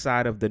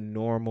outside of the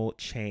normal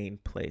chain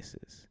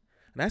places?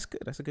 And that's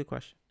good. That's a good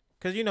question.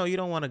 Because, you know, you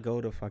don't want to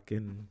go to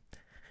fucking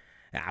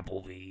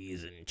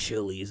Applebee's and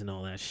Chili's and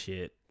all that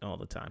shit all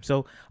the time.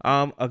 So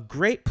a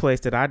great place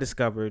that I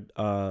discovered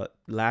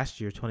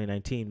last year,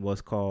 2019,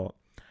 was called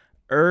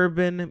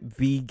Urban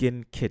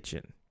Vegan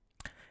Kitchen.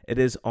 It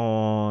is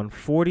on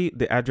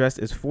the address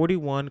is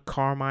 41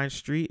 Carmine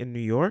Street in New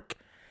York.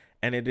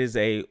 And it is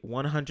a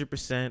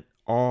 100%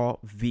 all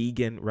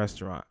vegan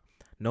restaurant.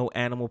 No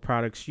animal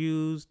products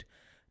used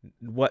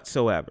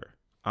whatsoever.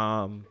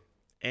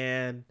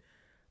 And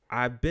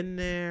I've been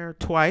there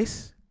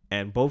twice,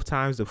 and both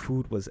times the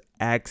food was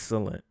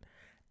excellent.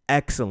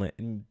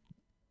 And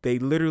they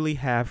literally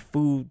have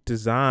food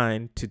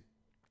designed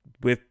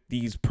with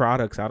these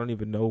products. I don't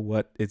even know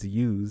what is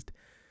used.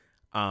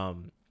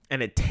 And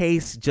it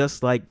tastes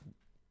just like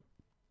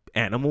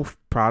animal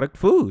product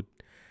food.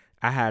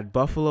 I had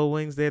buffalo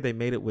wings there. They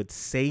made it with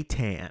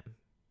seitan.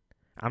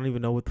 I don't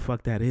even know what the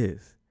fuck that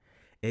is.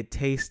 It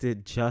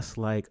tasted just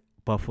like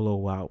Buffalo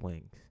Wild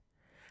Wings.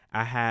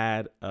 I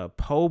had a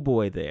po'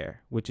 boy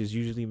there, which is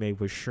usually made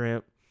with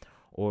shrimp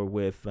or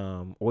with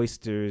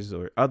oysters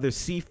or other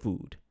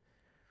seafood.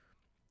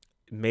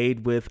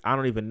 Made with, I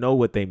don't even know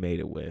what they made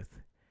it with.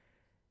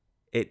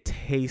 It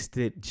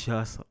tasted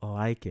just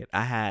like it.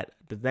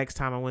 The next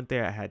time I went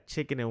there, I had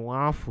chicken and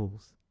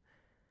waffles.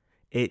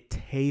 It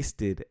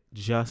tasted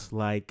just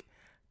like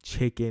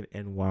chicken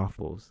and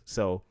waffles.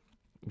 So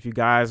if you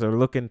guys are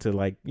looking to,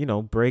 like, you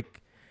know,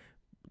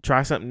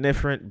 try something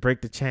different,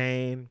 break the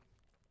chain,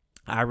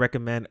 I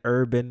recommend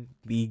Urban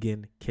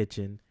Vegan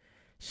Kitchen.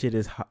 Shit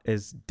is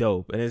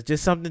dope. And it's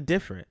just something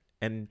different.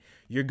 And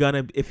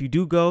if you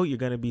do go, you're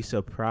going to be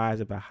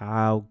surprised about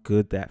how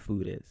good that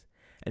food is.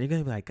 And you're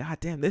going to be like, God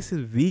damn, this is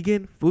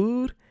vegan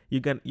food?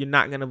 You're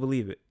not going to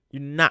believe it.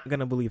 You're not going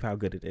to believe how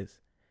good it is.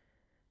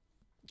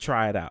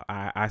 Try it out.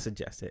 I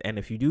suggest it. And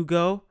if you do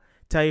go,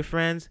 tell your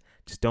friends,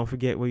 just don't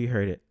forget where you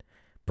heard it.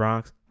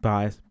 Bronx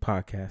Bias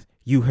Podcast.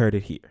 You heard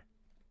it here.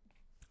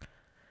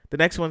 The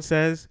next one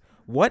says,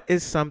 what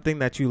is something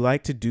that you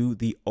like to do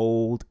the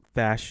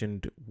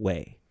old-fashioned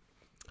way?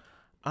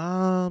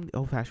 The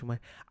old-fashioned way.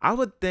 I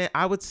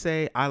would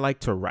say I like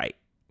to write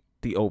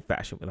the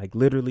old-fashioned way, like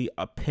literally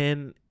a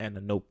pen and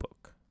a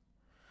notebook.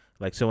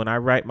 Like, so when I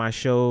write my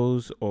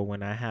shows or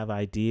when I have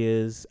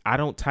ideas, I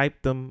don't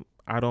type them.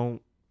 I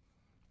don't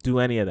do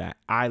any of that.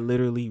 I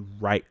literally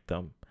write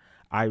them.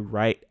 I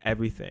write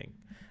everything.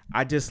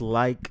 I just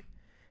like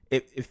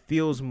it. It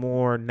feels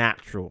more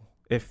natural.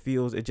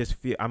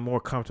 I'm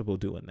more comfortable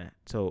doing that.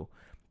 So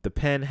the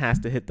pen has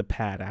to hit the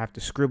pad. I have to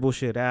scribble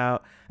shit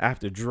out. I have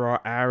to draw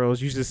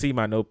arrows. You should see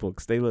my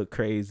notebooks. They look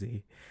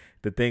crazy.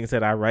 The things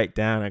that I write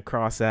down and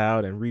cross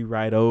out and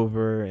rewrite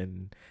over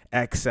and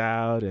X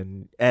out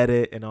and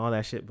edit and all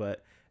that shit.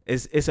 But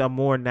it's a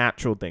more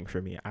natural thing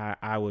for me.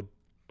 I would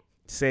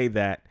say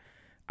that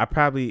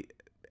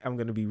I'm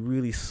going to be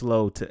really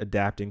slow to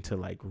adapting to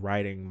like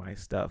writing my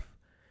stuff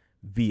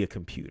via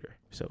computer.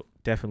 So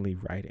definitely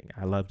writing.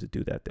 I love to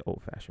do that the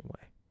old-fashioned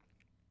way.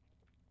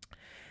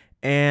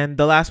 And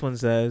the last one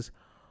says,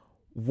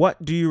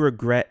 what do you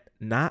regret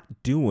not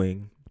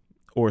doing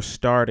or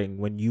starting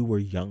when you were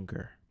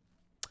younger?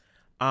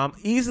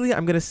 Easily,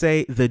 I'm going to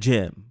say the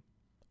gym.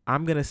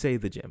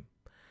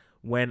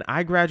 When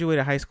I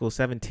graduated high school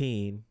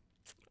 17,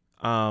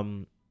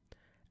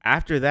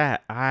 after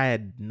that, I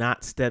had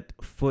not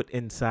stepped foot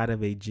inside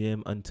of a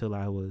gym until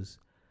I was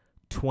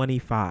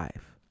 25.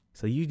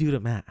 So you do the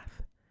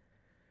math.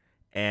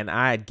 And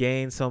I had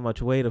gained so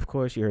much weight. Of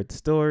course, you heard the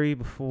story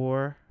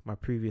before. my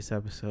previous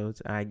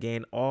episodes. I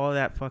gained all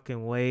that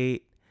fucking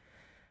weight.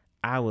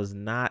 I was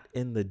not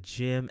in the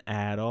gym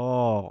at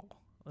all.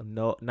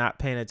 No, not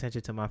paying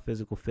attention to my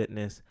physical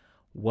fitness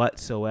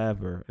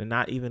whatsoever, and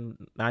not even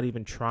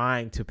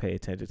trying to pay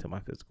attention to my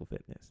physical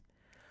fitness.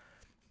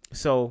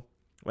 So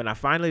when I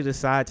finally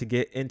decided to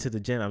get into the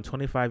gym, I'm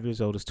 25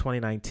 years old. It's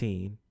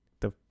 2019,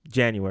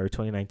 January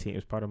 2019. It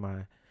was part of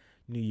my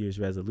New Year's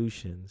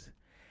resolutions.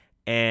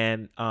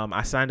 And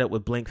I signed up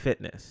with Blink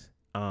Fitness.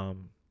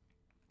 And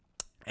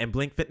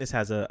Blink Fitness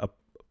has a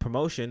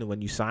promotion.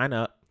 When you sign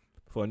up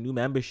for a new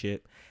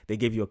membership, they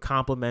give you a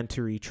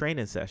complimentary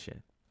training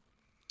session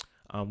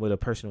with a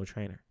personal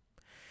trainer.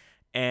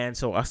 And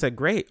so I said,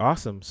 great,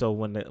 awesome. So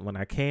when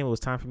I came, it was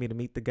time for me to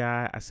meet the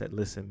guy. I said,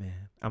 listen,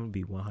 man, I'm going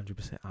to be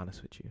 100%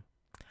 honest with you.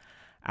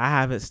 I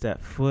haven't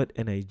stepped foot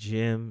in a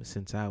gym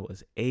since I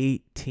was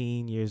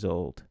 18 years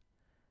old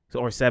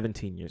or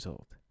 17 years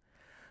old.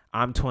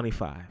 I'm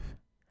 25.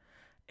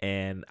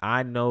 And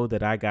I know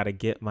that I got to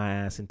get my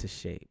ass into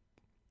shape.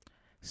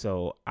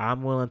 So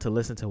I'm willing to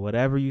listen to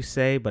whatever you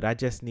say, but I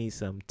just need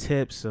some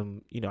tips.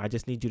 I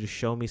just need you to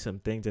show me some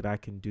things that I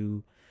can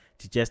do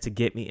to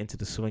get me into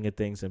the swing of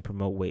things and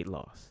promote weight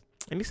loss.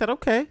 And he said,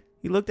 okay.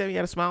 He looked at me,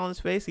 had a smile on his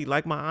face. He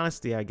liked my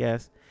honesty, I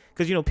guess.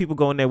 Because, people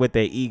go in there with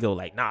their ego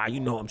like, nah,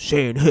 I'm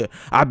saying,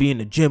 I be in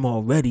the gym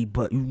already,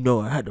 but,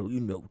 I had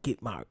to,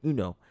 get my,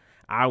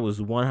 I was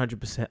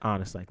 100%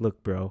 honest. Like,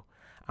 look, bro,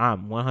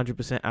 I'm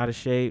 100% out of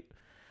shape.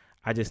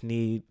 I just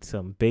need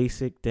some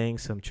basic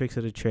things, some tricks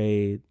of the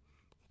trade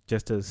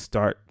just to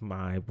start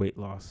my weight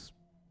loss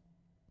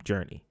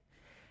journey.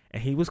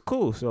 And he was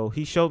cool. So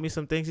he showed me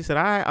some things. He said,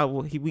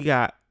 we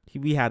had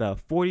a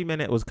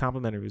 40-minute, it was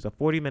complimentary. It was a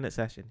 40-minute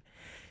session.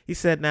 He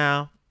said,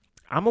 now,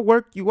 I'm going to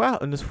work you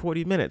out in this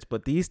 40 minutes,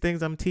 but these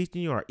things I'm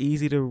teaching you are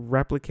easy to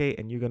replicate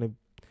and you're going to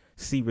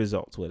see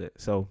results with it.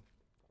 So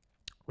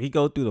we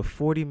go through the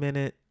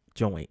 40-minute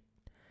joint.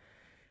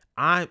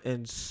 I'm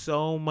in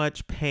so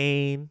much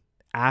pain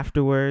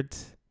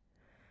afterwards.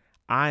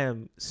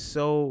 I'm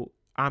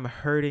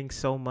hurting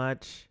so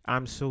much.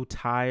 I'm so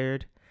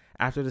tired.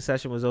 After the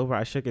session was over,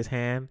 I shook his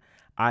hand.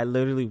 I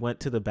literally went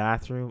to the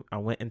bathroom. I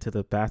went into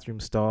the bathroom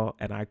stall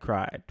and I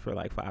cried for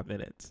like 5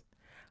 minutes.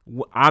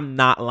 I'm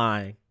not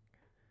lying.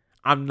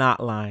 And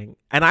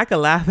I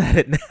can laugh at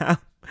it now.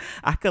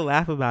 I can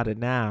laugh about it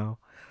now.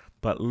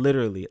 But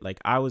literally, like,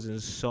 I was in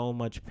so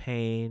much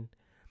pain.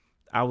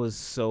 I was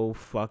so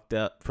fucked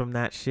up from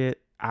that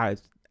shit. I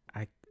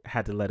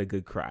had to let a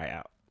good cry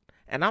out.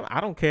 And I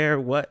don't care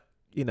what,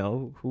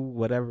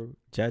 whatever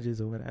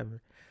judges or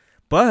whatever.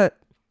 But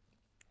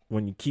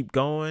when you keep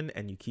going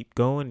and you keep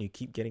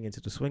getting into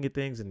the swing of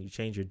things and you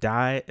change your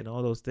diet and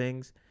all those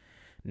things.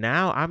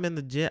 Now I'm in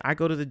the gym. I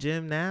go to the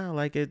gym now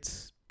like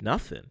it's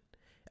nothing.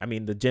 I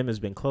mean, the gym has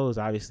been closed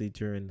obviously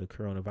during the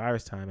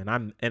coronavirus time, and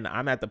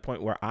I'm at the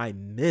point where I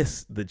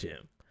miss the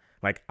gym.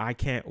 Like, I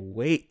can't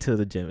wait till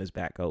the gym is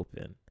back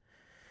open.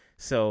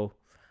 So,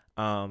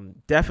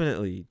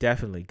 definitely,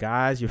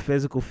 guys, your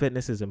physical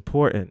fitness is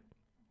important.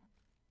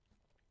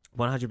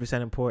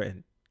 100%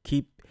 important.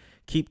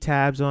 Keep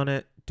tabs on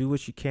it. Do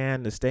what you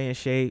can to stay in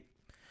shape.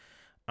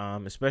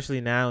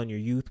 Especially now in your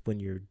youth when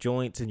your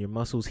joints and your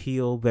muscles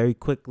heal very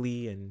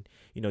quickly and,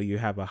 you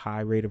have a high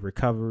rate of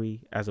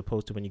recovery as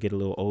opposed to when you get a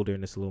little older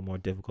and it's a little more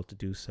difficult to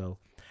do so.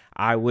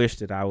 I wish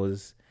that I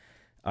was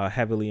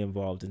heavily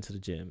involved into the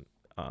gym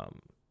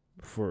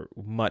for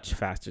much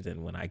faster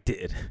than when I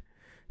did.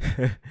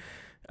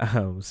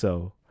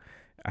 So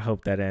I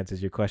hope that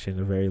answers your question in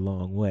a very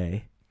long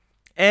way.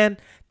 And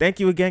thank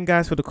you again,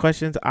 guys, for the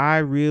questions. I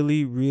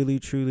really, really,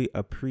 truly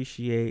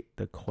appreciate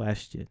the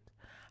questions.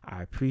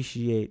 I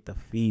appreciate the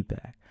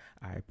feedback.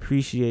 I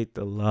appreciate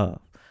the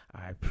love.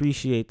 I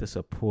appreciate the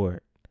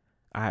support.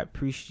 I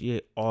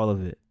appreciate all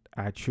of it.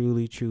 I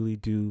truly, truly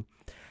do.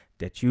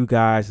 That you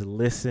guys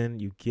listen.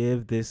 You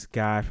give this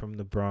guy from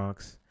the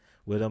Bronx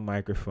with a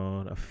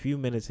microphone a few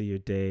minutes of your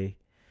day.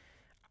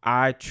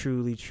 I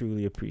truly,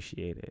 truly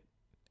appreciate it.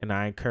 And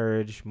I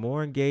encourage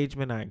more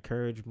engagement. I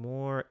encourage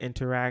more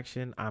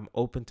interaction. I'm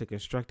open to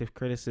constructive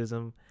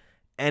criticism.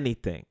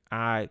 Anything.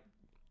 I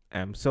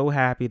am so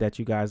happy that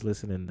you guys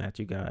listen and that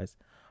you guys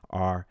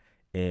are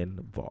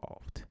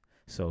involved.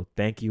 So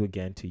thank you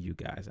again to you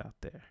guys out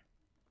there.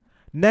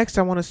 Next,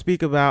 I want to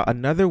speak about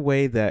another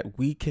way that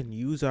we can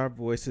use our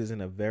voices in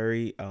a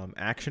very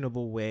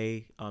actionable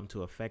way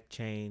to affect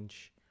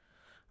change.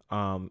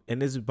 And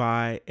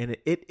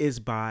it is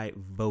by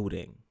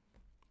voting.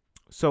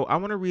 So I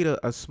want to read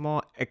a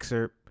small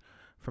excerpt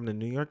from the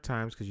New York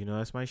Times, because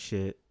that's my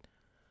shit.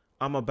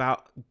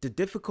 About the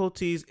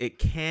difficulties it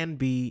can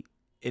be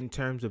in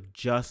terms of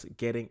just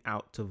getting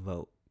out to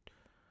vote.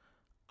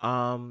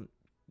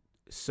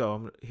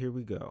 So here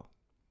we go.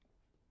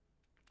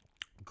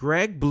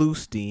 Greg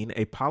Bluestein,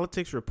 a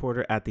politics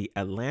reporter at the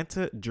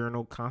Atlanta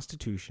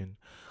Journal-Constitution,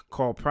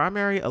 called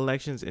primary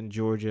elections in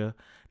Georgia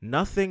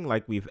nothing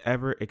like we've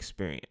ever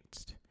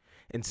experienced.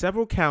 In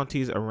several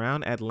counties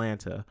around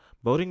Atlanta,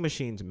 voting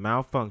machines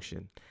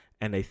malfunctioned,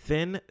 and a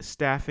thin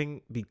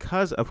staffing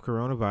because of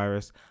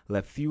coronavirus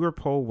left fewer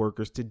poll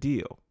workers to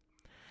deal.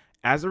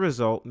 As a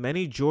result,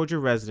 many Georgia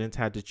residents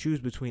had to choose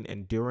between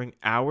enduring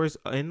hours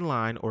in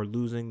line or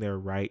losing their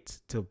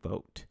rights to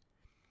vote.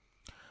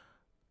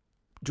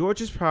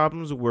 Georgia's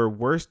problems were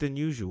worse than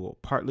usual,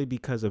 partly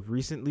because of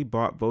recently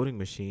bought voting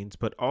machines,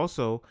 but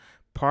also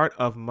part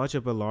of much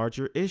of a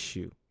larger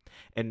issue.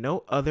 In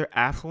no other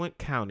affluent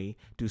county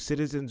do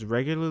citizens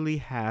regularly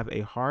have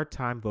a hard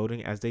time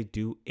voting as they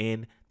do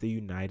in the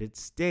United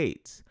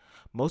States.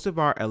 Most of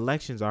our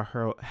elections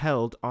are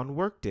held on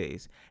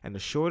workdays, and the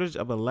shortage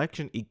of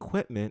election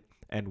equipment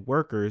and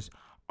workers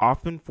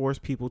often force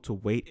people to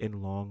wait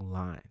in long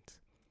lines.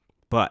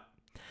 But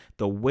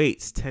the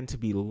waits tend to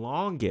be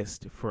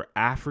longest for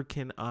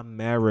African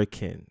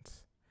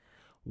Americans.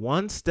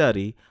 One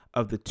study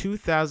of the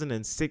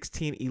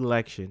 2016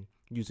 election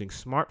using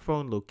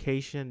smartphone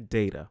location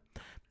data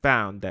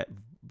found that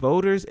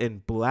voters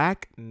in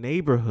black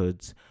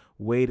neighborhoods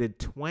waited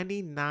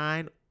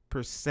 29%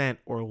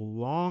 or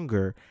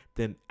longer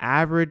than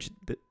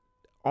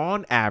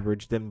on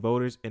average than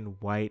voters in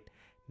white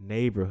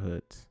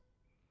neighborhoods.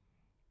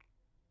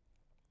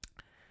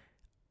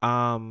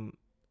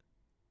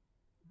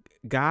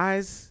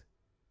 Guys,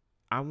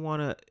 I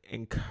want to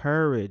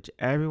encourage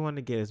everyone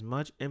to get as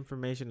much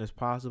information as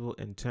possible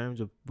in terms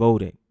of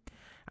voting.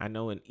 I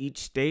know in each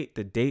state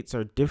the dates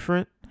are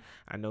different.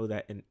 I know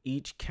that in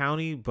each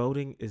county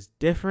voting is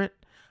different.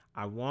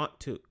 I want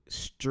to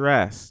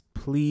stress,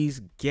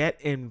 please get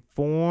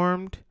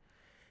informed.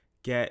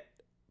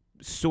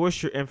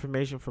 Source your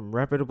information from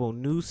reputable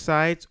news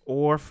sites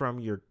or from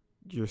your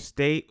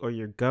state or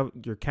your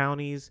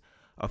county's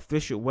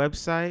official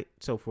website.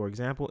 So, for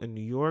example, in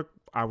New York,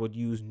 I would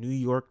use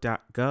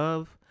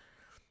newyork.gov.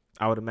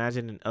 I would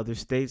imagine in other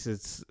states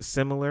it's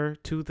similar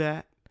to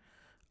that.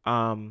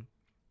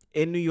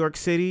 In New York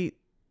City,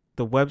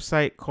 the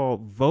website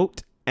called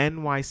Vote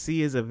NYC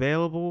is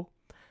available.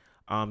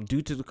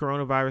 Due to the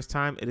coronavirus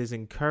time, it is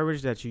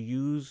encouraged that you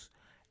use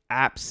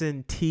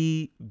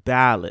absentee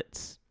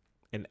ballots.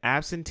 An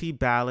absentee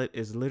ballot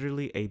is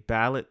literally a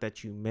ballot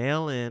that you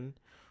mail in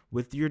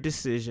with your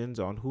decisions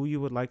on who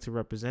you would like to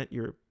represent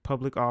your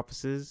public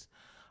offices.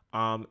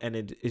 And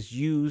it is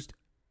used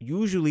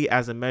usually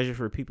as a measure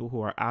for people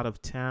who are out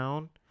of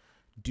town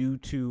due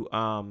to,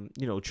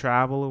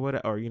 travel or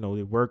whatever, or,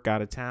 they work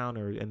out of town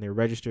and they're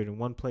registered in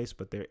one place,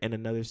 but they're in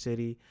another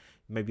city,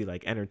 maybe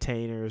like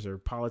entertainers or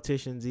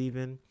politicians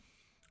even.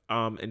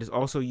 And it's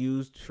also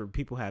used for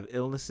people who have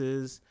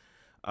illnesses,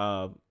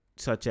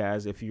 such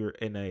as if you're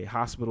in a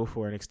hospital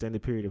for an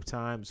extended period of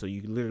time, so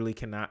you literally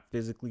cannot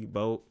physically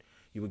vote,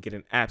 you would get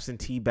an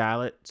absentee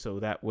ballot.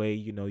 So that way,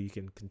 you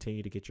can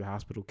continue to get your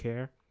hospital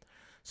care.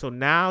 So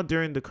now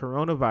during the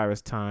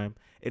coronavirus time,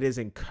 it is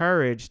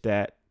encouraged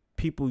that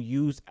people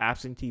use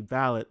absentee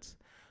ballots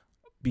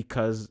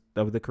because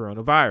of the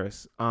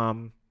coronavirus.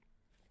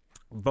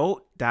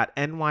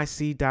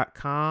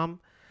 Vote.nyc.com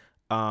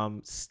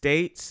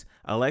states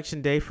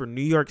election day for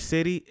New York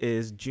City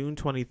is June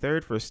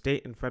 23rd for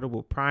state and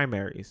federal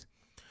primaries.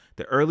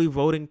 The early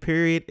voting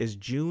period is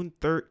June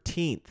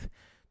 13th,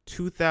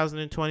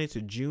 2020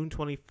 to June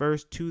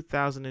 21st,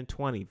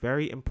 2020.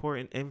 Very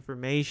important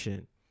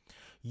information.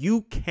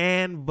 You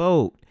can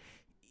vote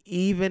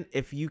even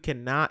if you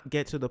cannot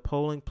get to the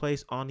polling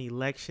place on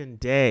election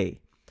day.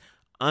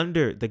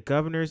 Under the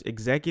governor's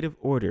executive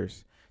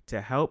orders to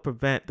help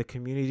prevent the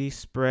community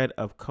spread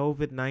of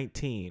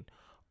COVID-19,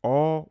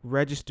 all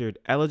registered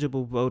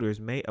eligible voters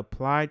may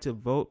apply to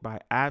vote by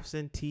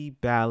absentee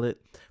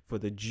ballot for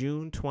the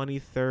June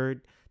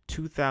 23rd,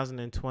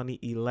 2020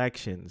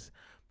 elections.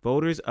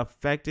 Voters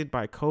affected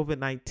by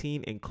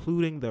COVID-19,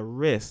 including the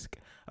risk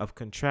of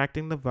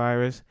contracting the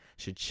virus,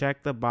 should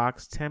check the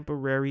box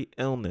temporary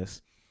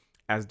illness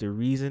as the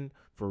reason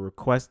for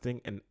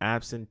requesting an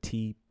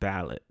absentee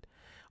ballot.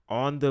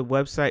 On the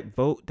website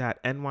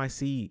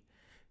vote.nyc,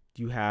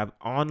 you have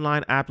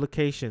online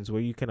applications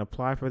where you can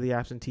apply for the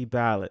absentee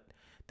ballot.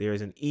 There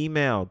is an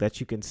email that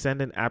you can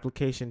send an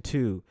application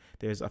to.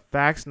 There's a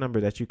fax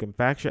number that you can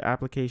fax your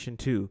application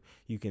to.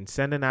 You can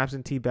send an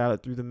absentee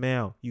ballot through the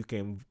mail. You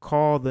can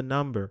call the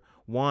number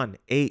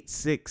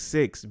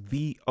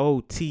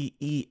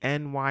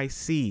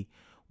 1-866-VOTENYC,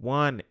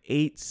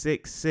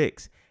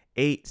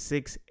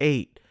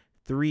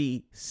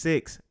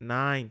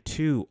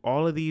 1-866-868-3692.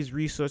 All of these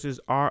resources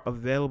are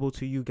available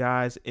to you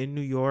guys in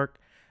New York.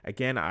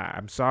 Again,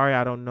 I'm sorry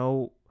I don't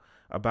know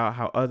about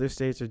how other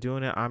states are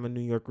doing it. I'm a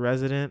New York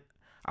resident.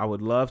 I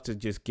would love to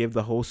just give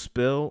the whole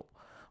spill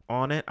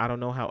on it. I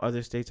don't know how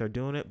other states are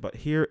doing it, but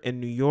here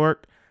in New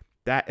York,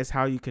 that is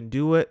how you can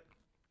do it.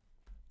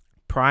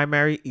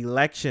 Primary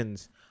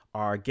elections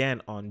are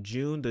again on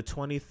June the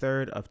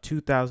 23rd of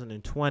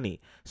 2020.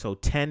 So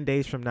 10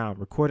 days from now. I'm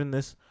recording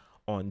this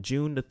on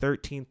June the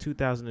 13th,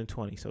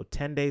 2020. So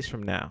 10 days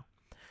from now.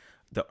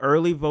 The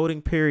early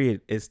voting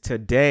period is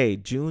today,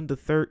 June the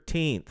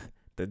 13th,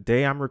 the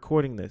day I'm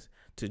recording this,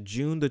 to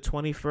June the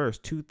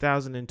 21st,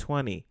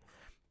 2020.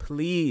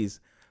 Please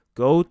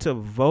go to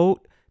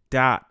vote.nyc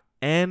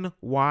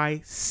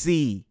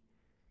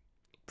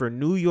for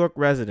New York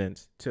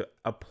residents to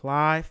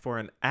apply for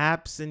an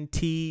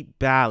absentee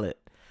ballot.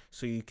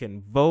 so you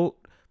can vote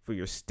for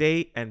your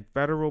state and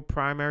federal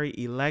primary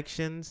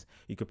elections.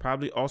 You could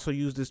probably also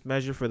use this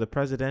measure for the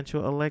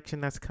presidential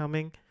election that's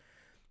coming,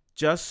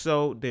 just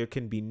so there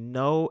can be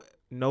no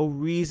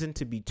reason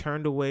to be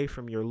turned away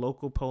from your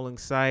local polling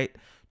site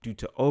due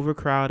to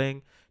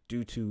overcrowding,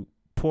 due to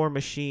poor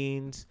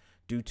machines,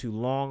 due to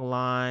long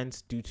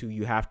lines, due to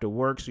you have to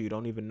work so you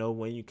don't even know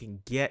when you can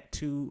get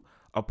to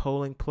a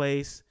polling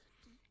place.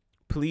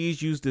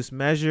 Please use this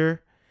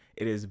measure.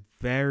 It is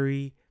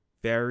very,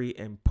 very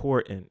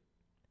important.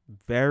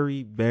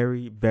 Very,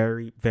 very,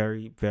 very,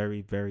 very,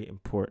 very, very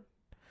important.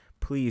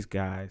 Please,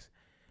 guys,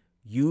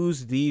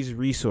 use these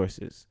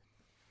resources.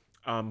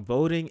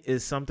 Voting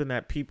is something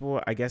that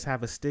people, I guess,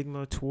 have a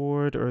stigma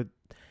toward, or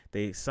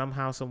they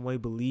somehow, some way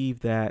believe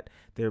that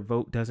their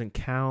vote doesn't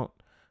count.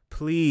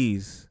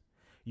 Please,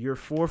 your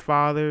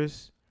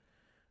forefathers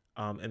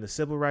in the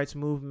civil rights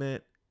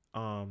movement,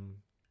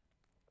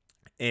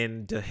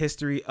 in the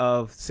history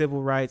of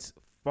civil rights,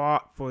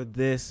 fought for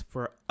this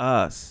for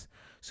us,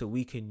 so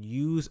we can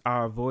use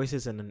our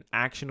voices in an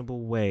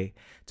actionable way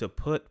to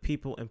put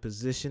people in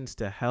positions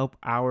to help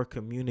our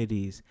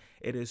communities.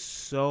 It is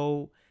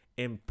so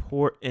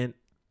important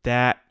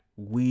that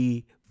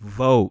we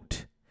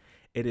vote.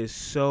 It is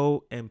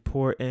so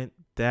important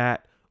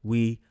that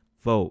we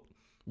vote.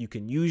 You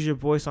can use your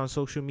voice on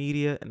social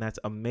media, and that's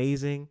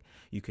amazing.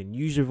 You can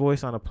use your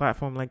voice on a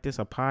platform like this,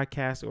 a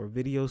podcast or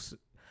videos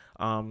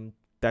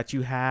that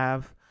you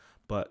have.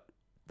 But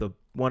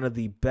one of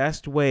the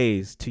best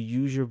ways to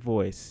use your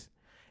voice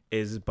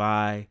is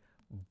by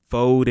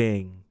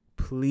voting.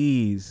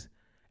 Please,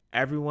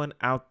 everyone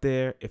out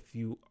there, if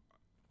you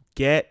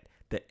get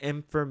the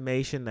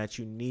information that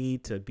you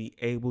need to be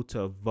able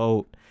to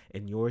vote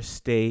in your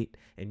state,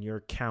 in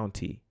your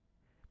county,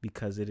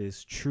 because it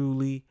is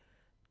truly,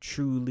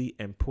 truly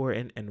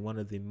important and one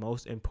of the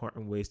most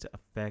important ways to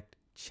affect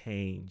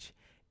change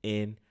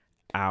in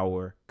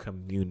our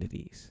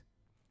communities.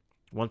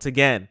 Once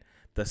again,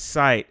 the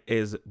site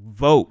is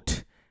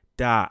vote.nyc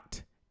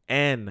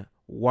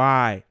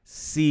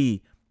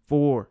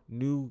for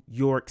New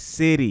York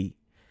City.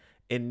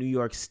 In New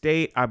York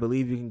State, I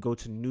believe you can go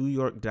to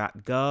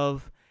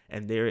newyork.gov,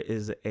 and there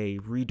is a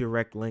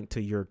redirect link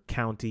to your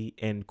county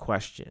in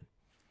question.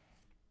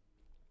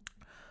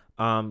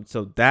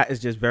 So that is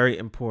just very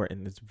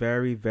important. It's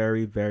very,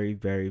 very, very,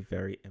 very,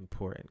 very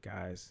important,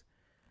 guys.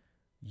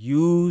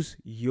 Use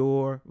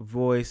your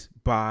voice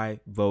by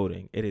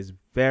voting. It is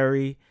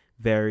very,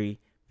 very,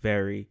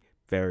 very,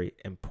 very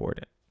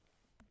important.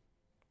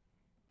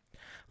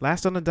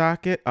 Last on the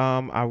docket,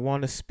 I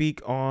want to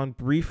speak on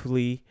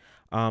briefly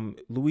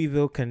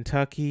Louisville,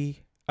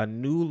 Kentucky. A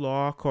new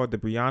law called the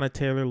Breonna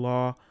Taylor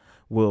Law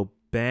will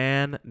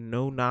ban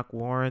no-knock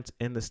warrants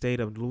in the state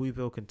of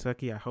Louisville,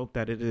 Kentucky. I hope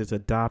that it is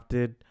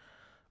adopted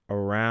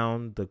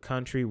around the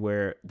country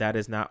where that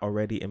is not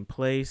already in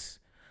place.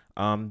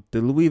 The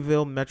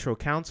Louisville Metro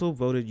Council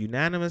voted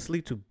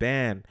unanimously to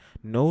ban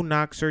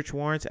no-knock search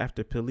warrants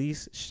after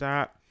police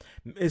shot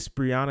Miss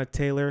Breonna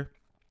Taylor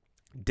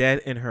dead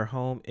in her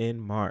home in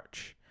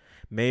March.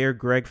 Mayor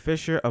Greg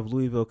Fisher of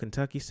Louisville,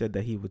 Kentucky said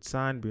that he would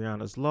sign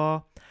Breonna's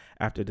law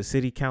after the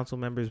city council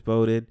members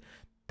voted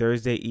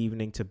Thursday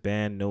evening to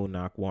ban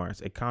no-knock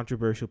warrants, a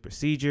controversial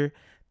procedure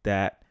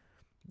that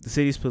the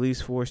city's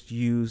police force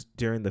used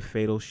during the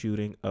fatal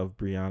shooting of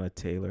Breonna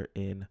Taylor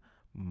in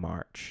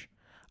March.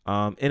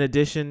 In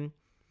addition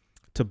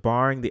to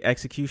barring the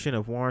execution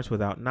of warrants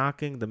without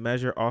knocking, the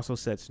measure also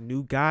sets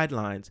new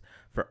guidelines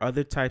for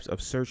other types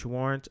of search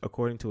warrants,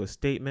 according to a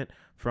statement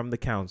from the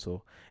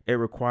council. It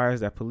requires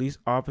that police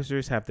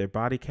officers have their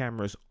body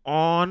cameras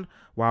on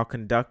while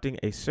conducting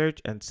a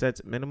search and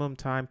sets minimum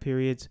time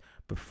periods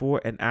before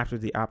and after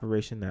the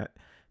operation that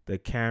the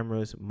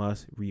cameras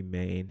must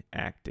remain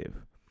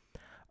active.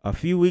 A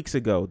few weeks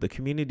ago, the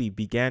community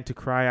began to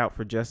cry out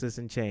for justice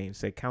and change,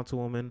 said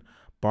Councilwoman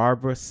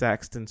Barbara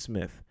Saxton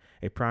Smith,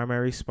 a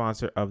primary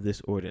sponsor of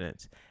this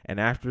ordinance. And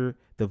after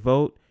the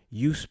vote,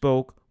 you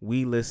spoke,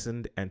 we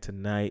listened, and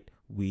tonight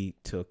we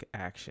took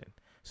action.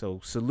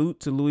 So salute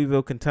to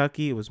Louisville,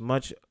 Kentucky. It was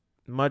much,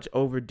 much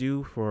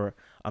overdue for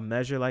a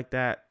measure like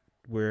that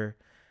where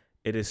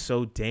it is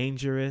so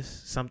dangerous.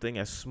 Something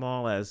as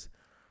small as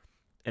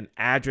an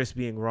address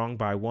being wrong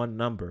by one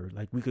number.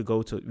 Like we would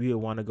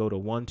want to go to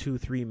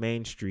 123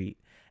 Main Street,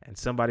 and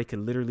somebody could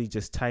literally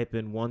just type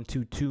in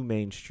 122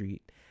 Main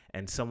Street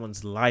and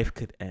someone's life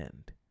could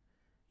end.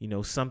 You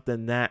know,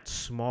 something that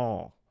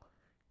small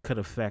could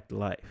affect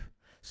life.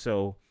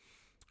 So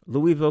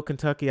Louisville,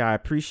 Kentucky, I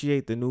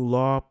appreciate the new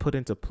law put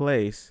into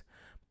place,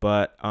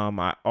 but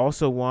I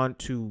also want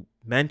to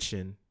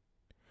mention,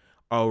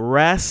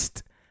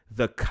 arrest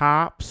the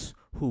cops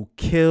who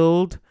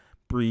killed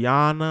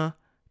Breonna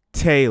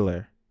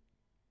Taylor.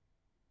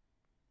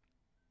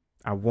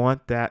 I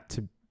want that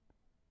to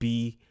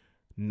be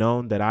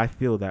known that I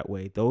feel that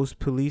way. Those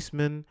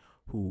policemen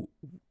who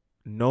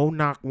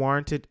no-knock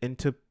warranted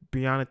into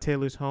Breonna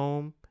Taylor's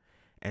home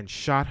and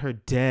shot her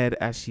dead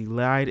as she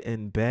lied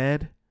in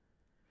bed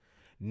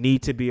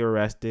need to be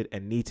arrested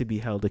and need to be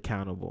held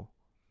accountable.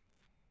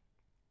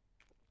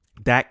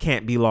 That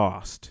can't be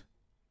lost.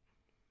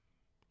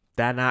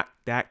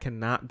 That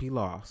cannot be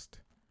lost.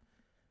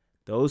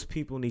 Those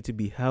people need to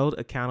be held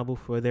accountable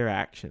for their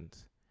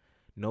actions.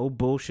 No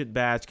bullshit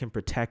badge can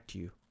protect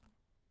you.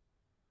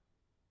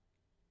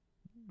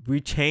 We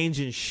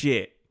changing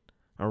shit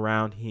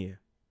around here.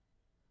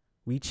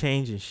 We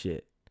changing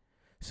shit.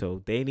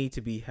 So they need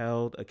to be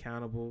held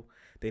accountable.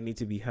 They need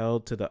to be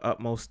held to the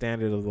utmost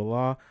standard of the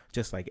law,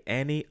 just like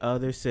any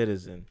other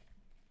citizen.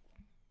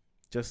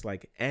 Just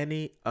like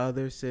any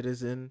other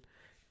citizen.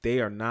 They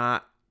are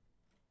not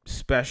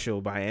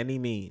special by any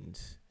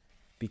means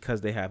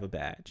because they have a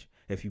badge.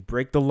 If you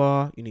break the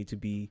law, you need to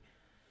be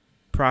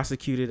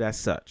prosecuted as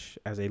such,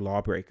 as a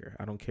lawbreaker.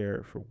 I don't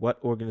care for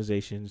what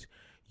organizations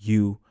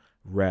you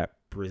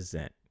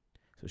represent.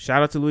 So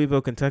shout out to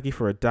Louisville, Kentucky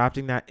for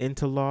adopting that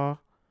into law.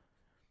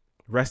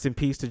 Rest in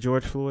peace to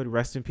George Floyd.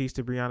 Rest in peace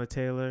to Breonna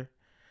Taylor.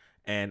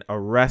 And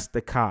arrest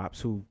the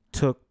cops who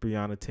took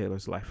Breonna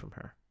Taylor's life from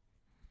her.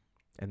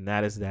 And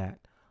that is that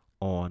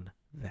on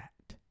that.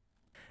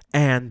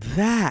 And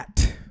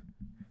that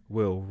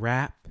will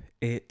wrap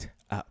it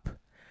up.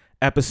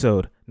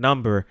 Episode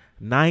number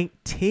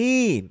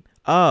 19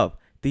 of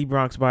the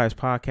Bronx Bias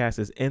Podcast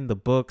is in the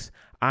books.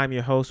 I'm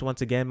your host.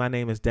 Once again, my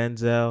name is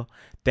Denzel.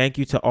 Thank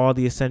you to all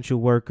the essential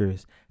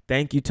workers.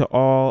 Thank you to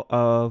all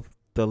of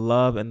the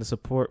love and the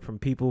support from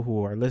people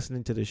who are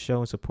listening to the show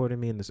and supporting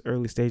me in this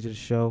early stage of the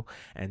show.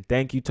 And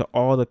thank you to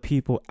all the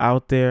people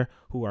out there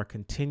who are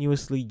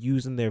continuously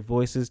using their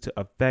voices to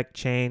affect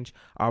change.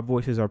 Our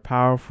voices are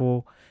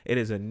powerful. It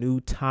is a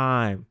new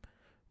time.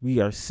 We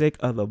are sick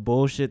of the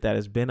bullshit that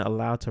has been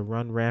allowed to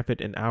run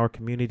rampant in our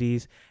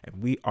communities,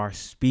 and we are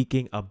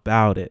speaking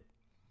about it.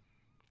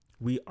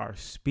 We are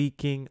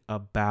speaking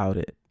about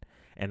it.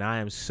 And I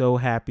am so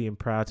happy and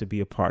proud to be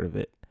a part of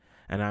it.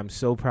 And I'm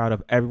so proud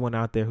of everyone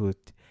out there who is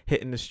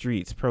hitting the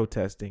streets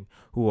protesting,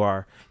 who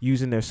are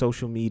using their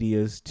social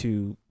medias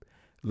to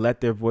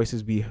let their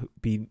voices be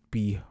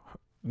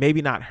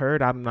maybe not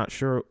heard. I'm not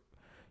sure,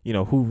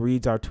 who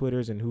reads our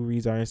Twitters and who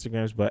reads our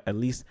Instagrams, but at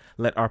least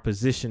let our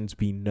positions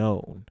be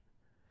known.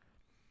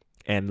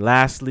 And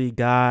lastly,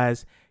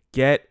 guys,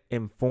 get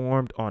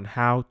informed on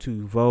how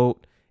to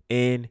vote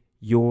in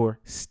your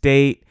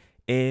state,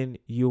 in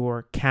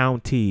your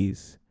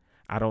counties.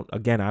 I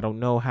don't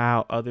know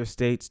how other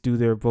states do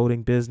their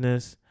voting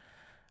business.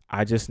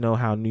 I just know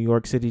how New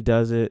York City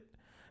does it.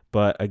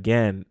 But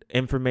again,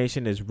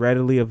 information is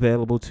readily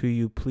available to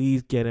you.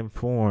 Please get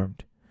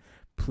informed.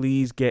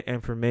 Please get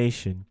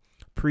information.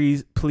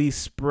 Please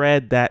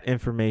spread that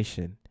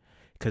information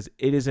because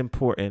it is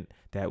important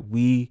that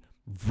we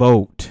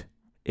vote.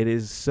 It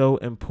is so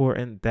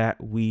important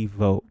that we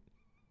vote.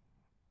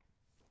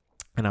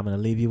 And I'm going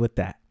to leave you with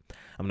that.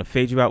 I'm going to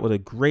fade you out with a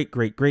great,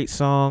 great, great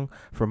song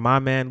from my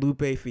man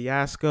Lupe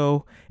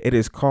Fiasco. It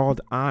is called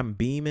I'm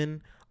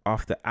Beamin'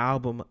 off the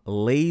album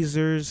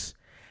Lasers.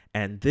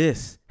 And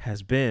this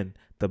has been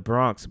the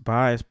Bronx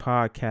Bias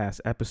Podcast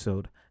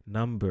episode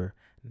number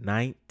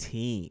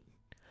 19.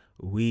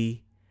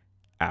 We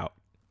out.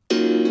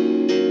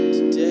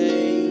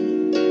 Today,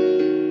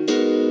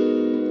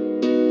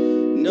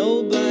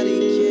 nobody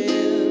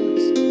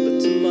cares, but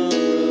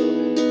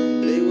tomorrow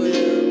they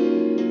will.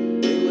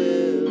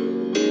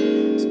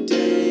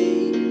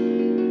 Today,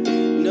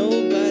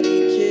 nobody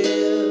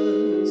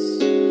cares,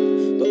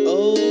 but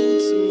oh,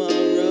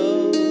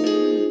 tomorrow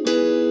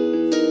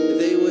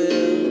they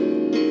will.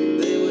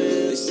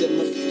 They said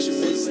my future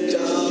is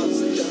dark.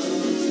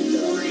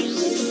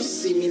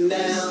 See me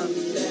now.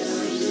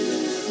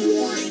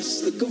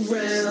 Just look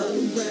around.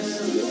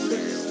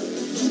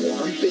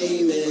 I'm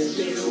beaming.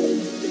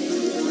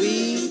 We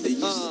used to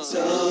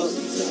talk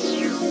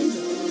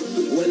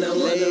when I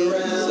run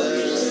around.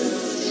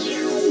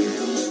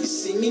 You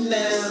see me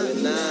now.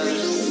 I'm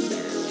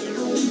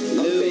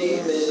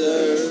beaming.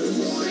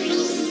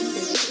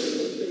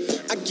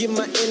 I get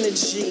my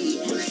energy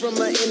from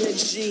my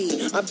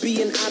energy. I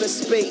be in outer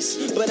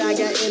space, but I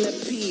got inner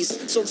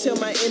peace. So tell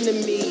my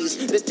enemies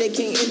that they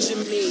can't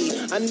injure me.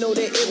 I know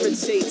that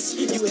irritates.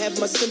 You have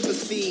my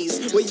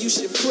sympathies. Well, you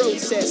should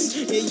protest.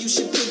 Yeah, you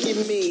should pick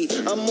at me.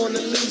 I'm on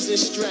a losing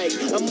strike.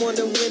 I'm on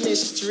a winning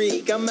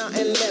streak. I'm out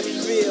in left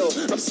field.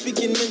 I'm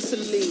speaking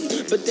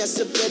mentally, but that's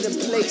a better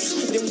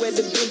place than where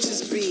the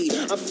benches be.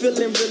 I'm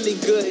feeling really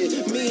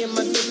good. Me and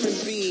my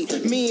different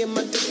beat. Me and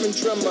my different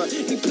drummer.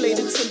 He played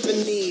the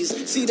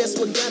timpanis. See, that's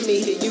what got me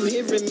here. You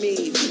hearing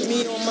me?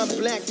 Me on my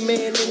black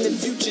man in the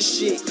future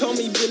shit. Call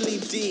me Billy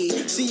D.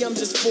 See, I'm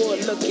just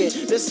forward looking.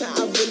 That's how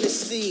I really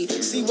see.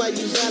 See why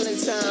you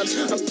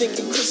Valentine's. I'm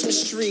thinking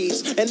Christmas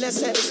trees. And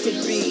that's how it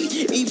should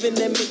be.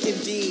 Even at Mickey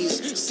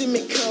D's.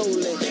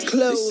 Semicolon.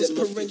 Close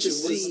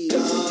parentheses. See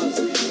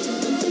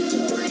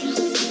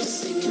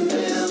me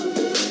now.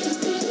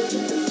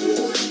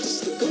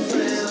 Just look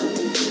around.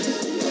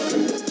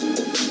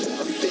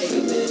 I'm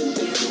fading.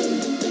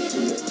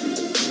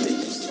 They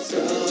used to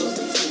talk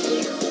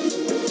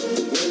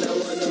when I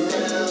run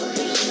around.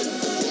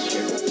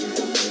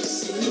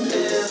 See me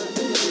now.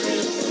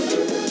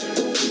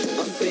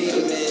 I'm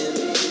fading.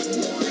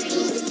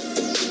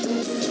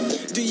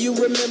 Do you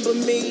remember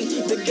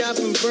me? The guy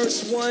from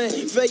verse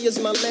 1. Failure's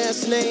my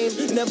last name,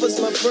 never's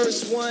my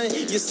first one.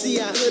 You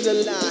see, I hood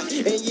a lot,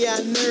 and yeah,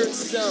 I nerd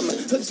some.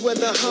 Hood's where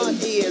the heart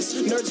is,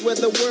 nerds where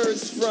the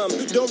words from.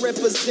 Don't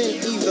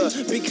represent either,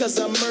 because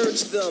I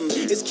merge them.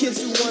 It's kids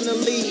who wanna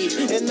leave,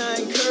 and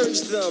I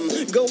encourage them.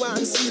 Go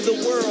out and see the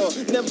world,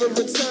 never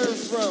return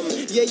from.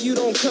 Yeah, you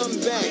don't come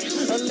back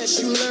unless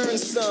you learn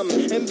some.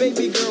 And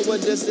baby girl,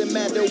 what does it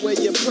matter where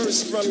your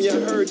purse from? Your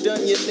hair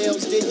done, your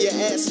nails did, your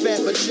ass fat,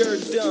 but you're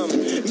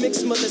dumb.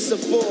 Mix Melissa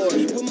Ford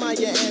with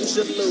Maya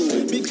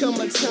Angelou.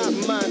 Become a top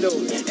model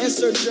and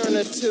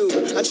Sojourner too.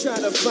 I try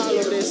to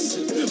follow this,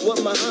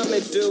 what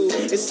Muhammad do.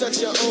 It's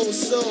such your own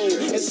soul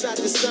inside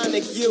the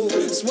sonic you.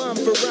 That's why I'm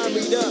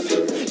Ferrari'd up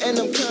and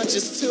I'm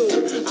conscious too.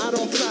 I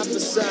don't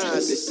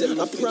prophesize,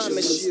 I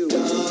promise you.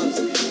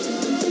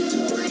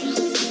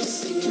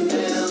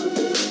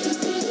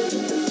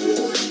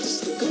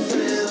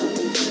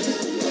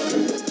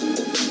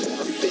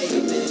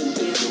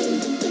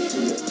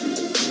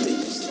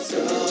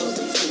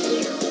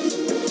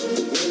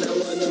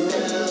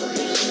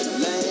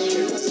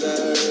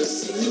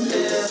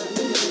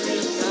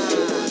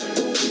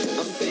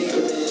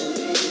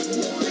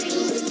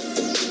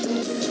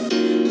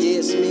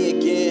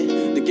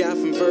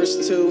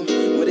 Verse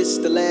 2, but it's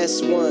the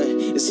last one.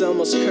 It's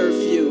almost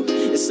curfew,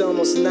 it's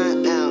almost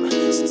not out.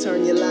 So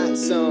turn your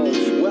lights on.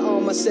 We're all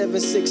my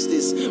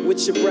 760s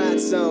with your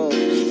brights on.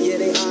 Yeah,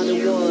 they are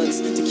the ones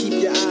to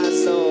keep your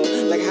eyes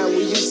on, like how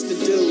we used to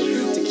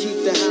do to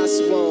keep the house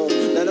warm.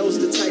 Now those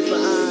the type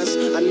of eyes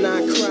I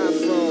not cry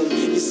from.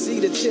 You see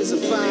the tears of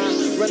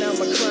fire run out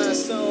my crying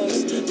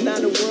songs. Now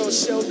the world's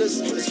shoulders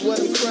is what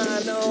I'm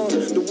crying on.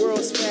 The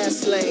world's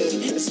fast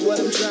lane, it's what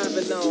I'm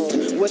driving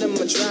on. What am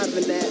I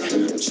driving at?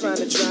 I'm trying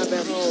to drive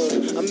it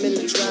home. I'm in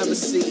the driver's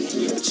seat,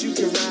 but you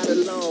can ride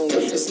along.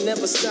 It's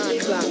never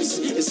Cyclops,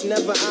 it's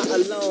never I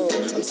alone.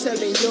 I'm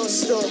telling your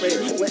story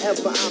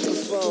wherever I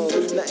perform.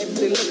 Now if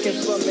they're looking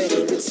for me,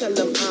 you tell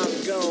them I'm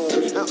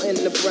gone. Out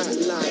in the bright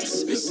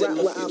lights, right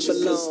where I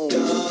belong.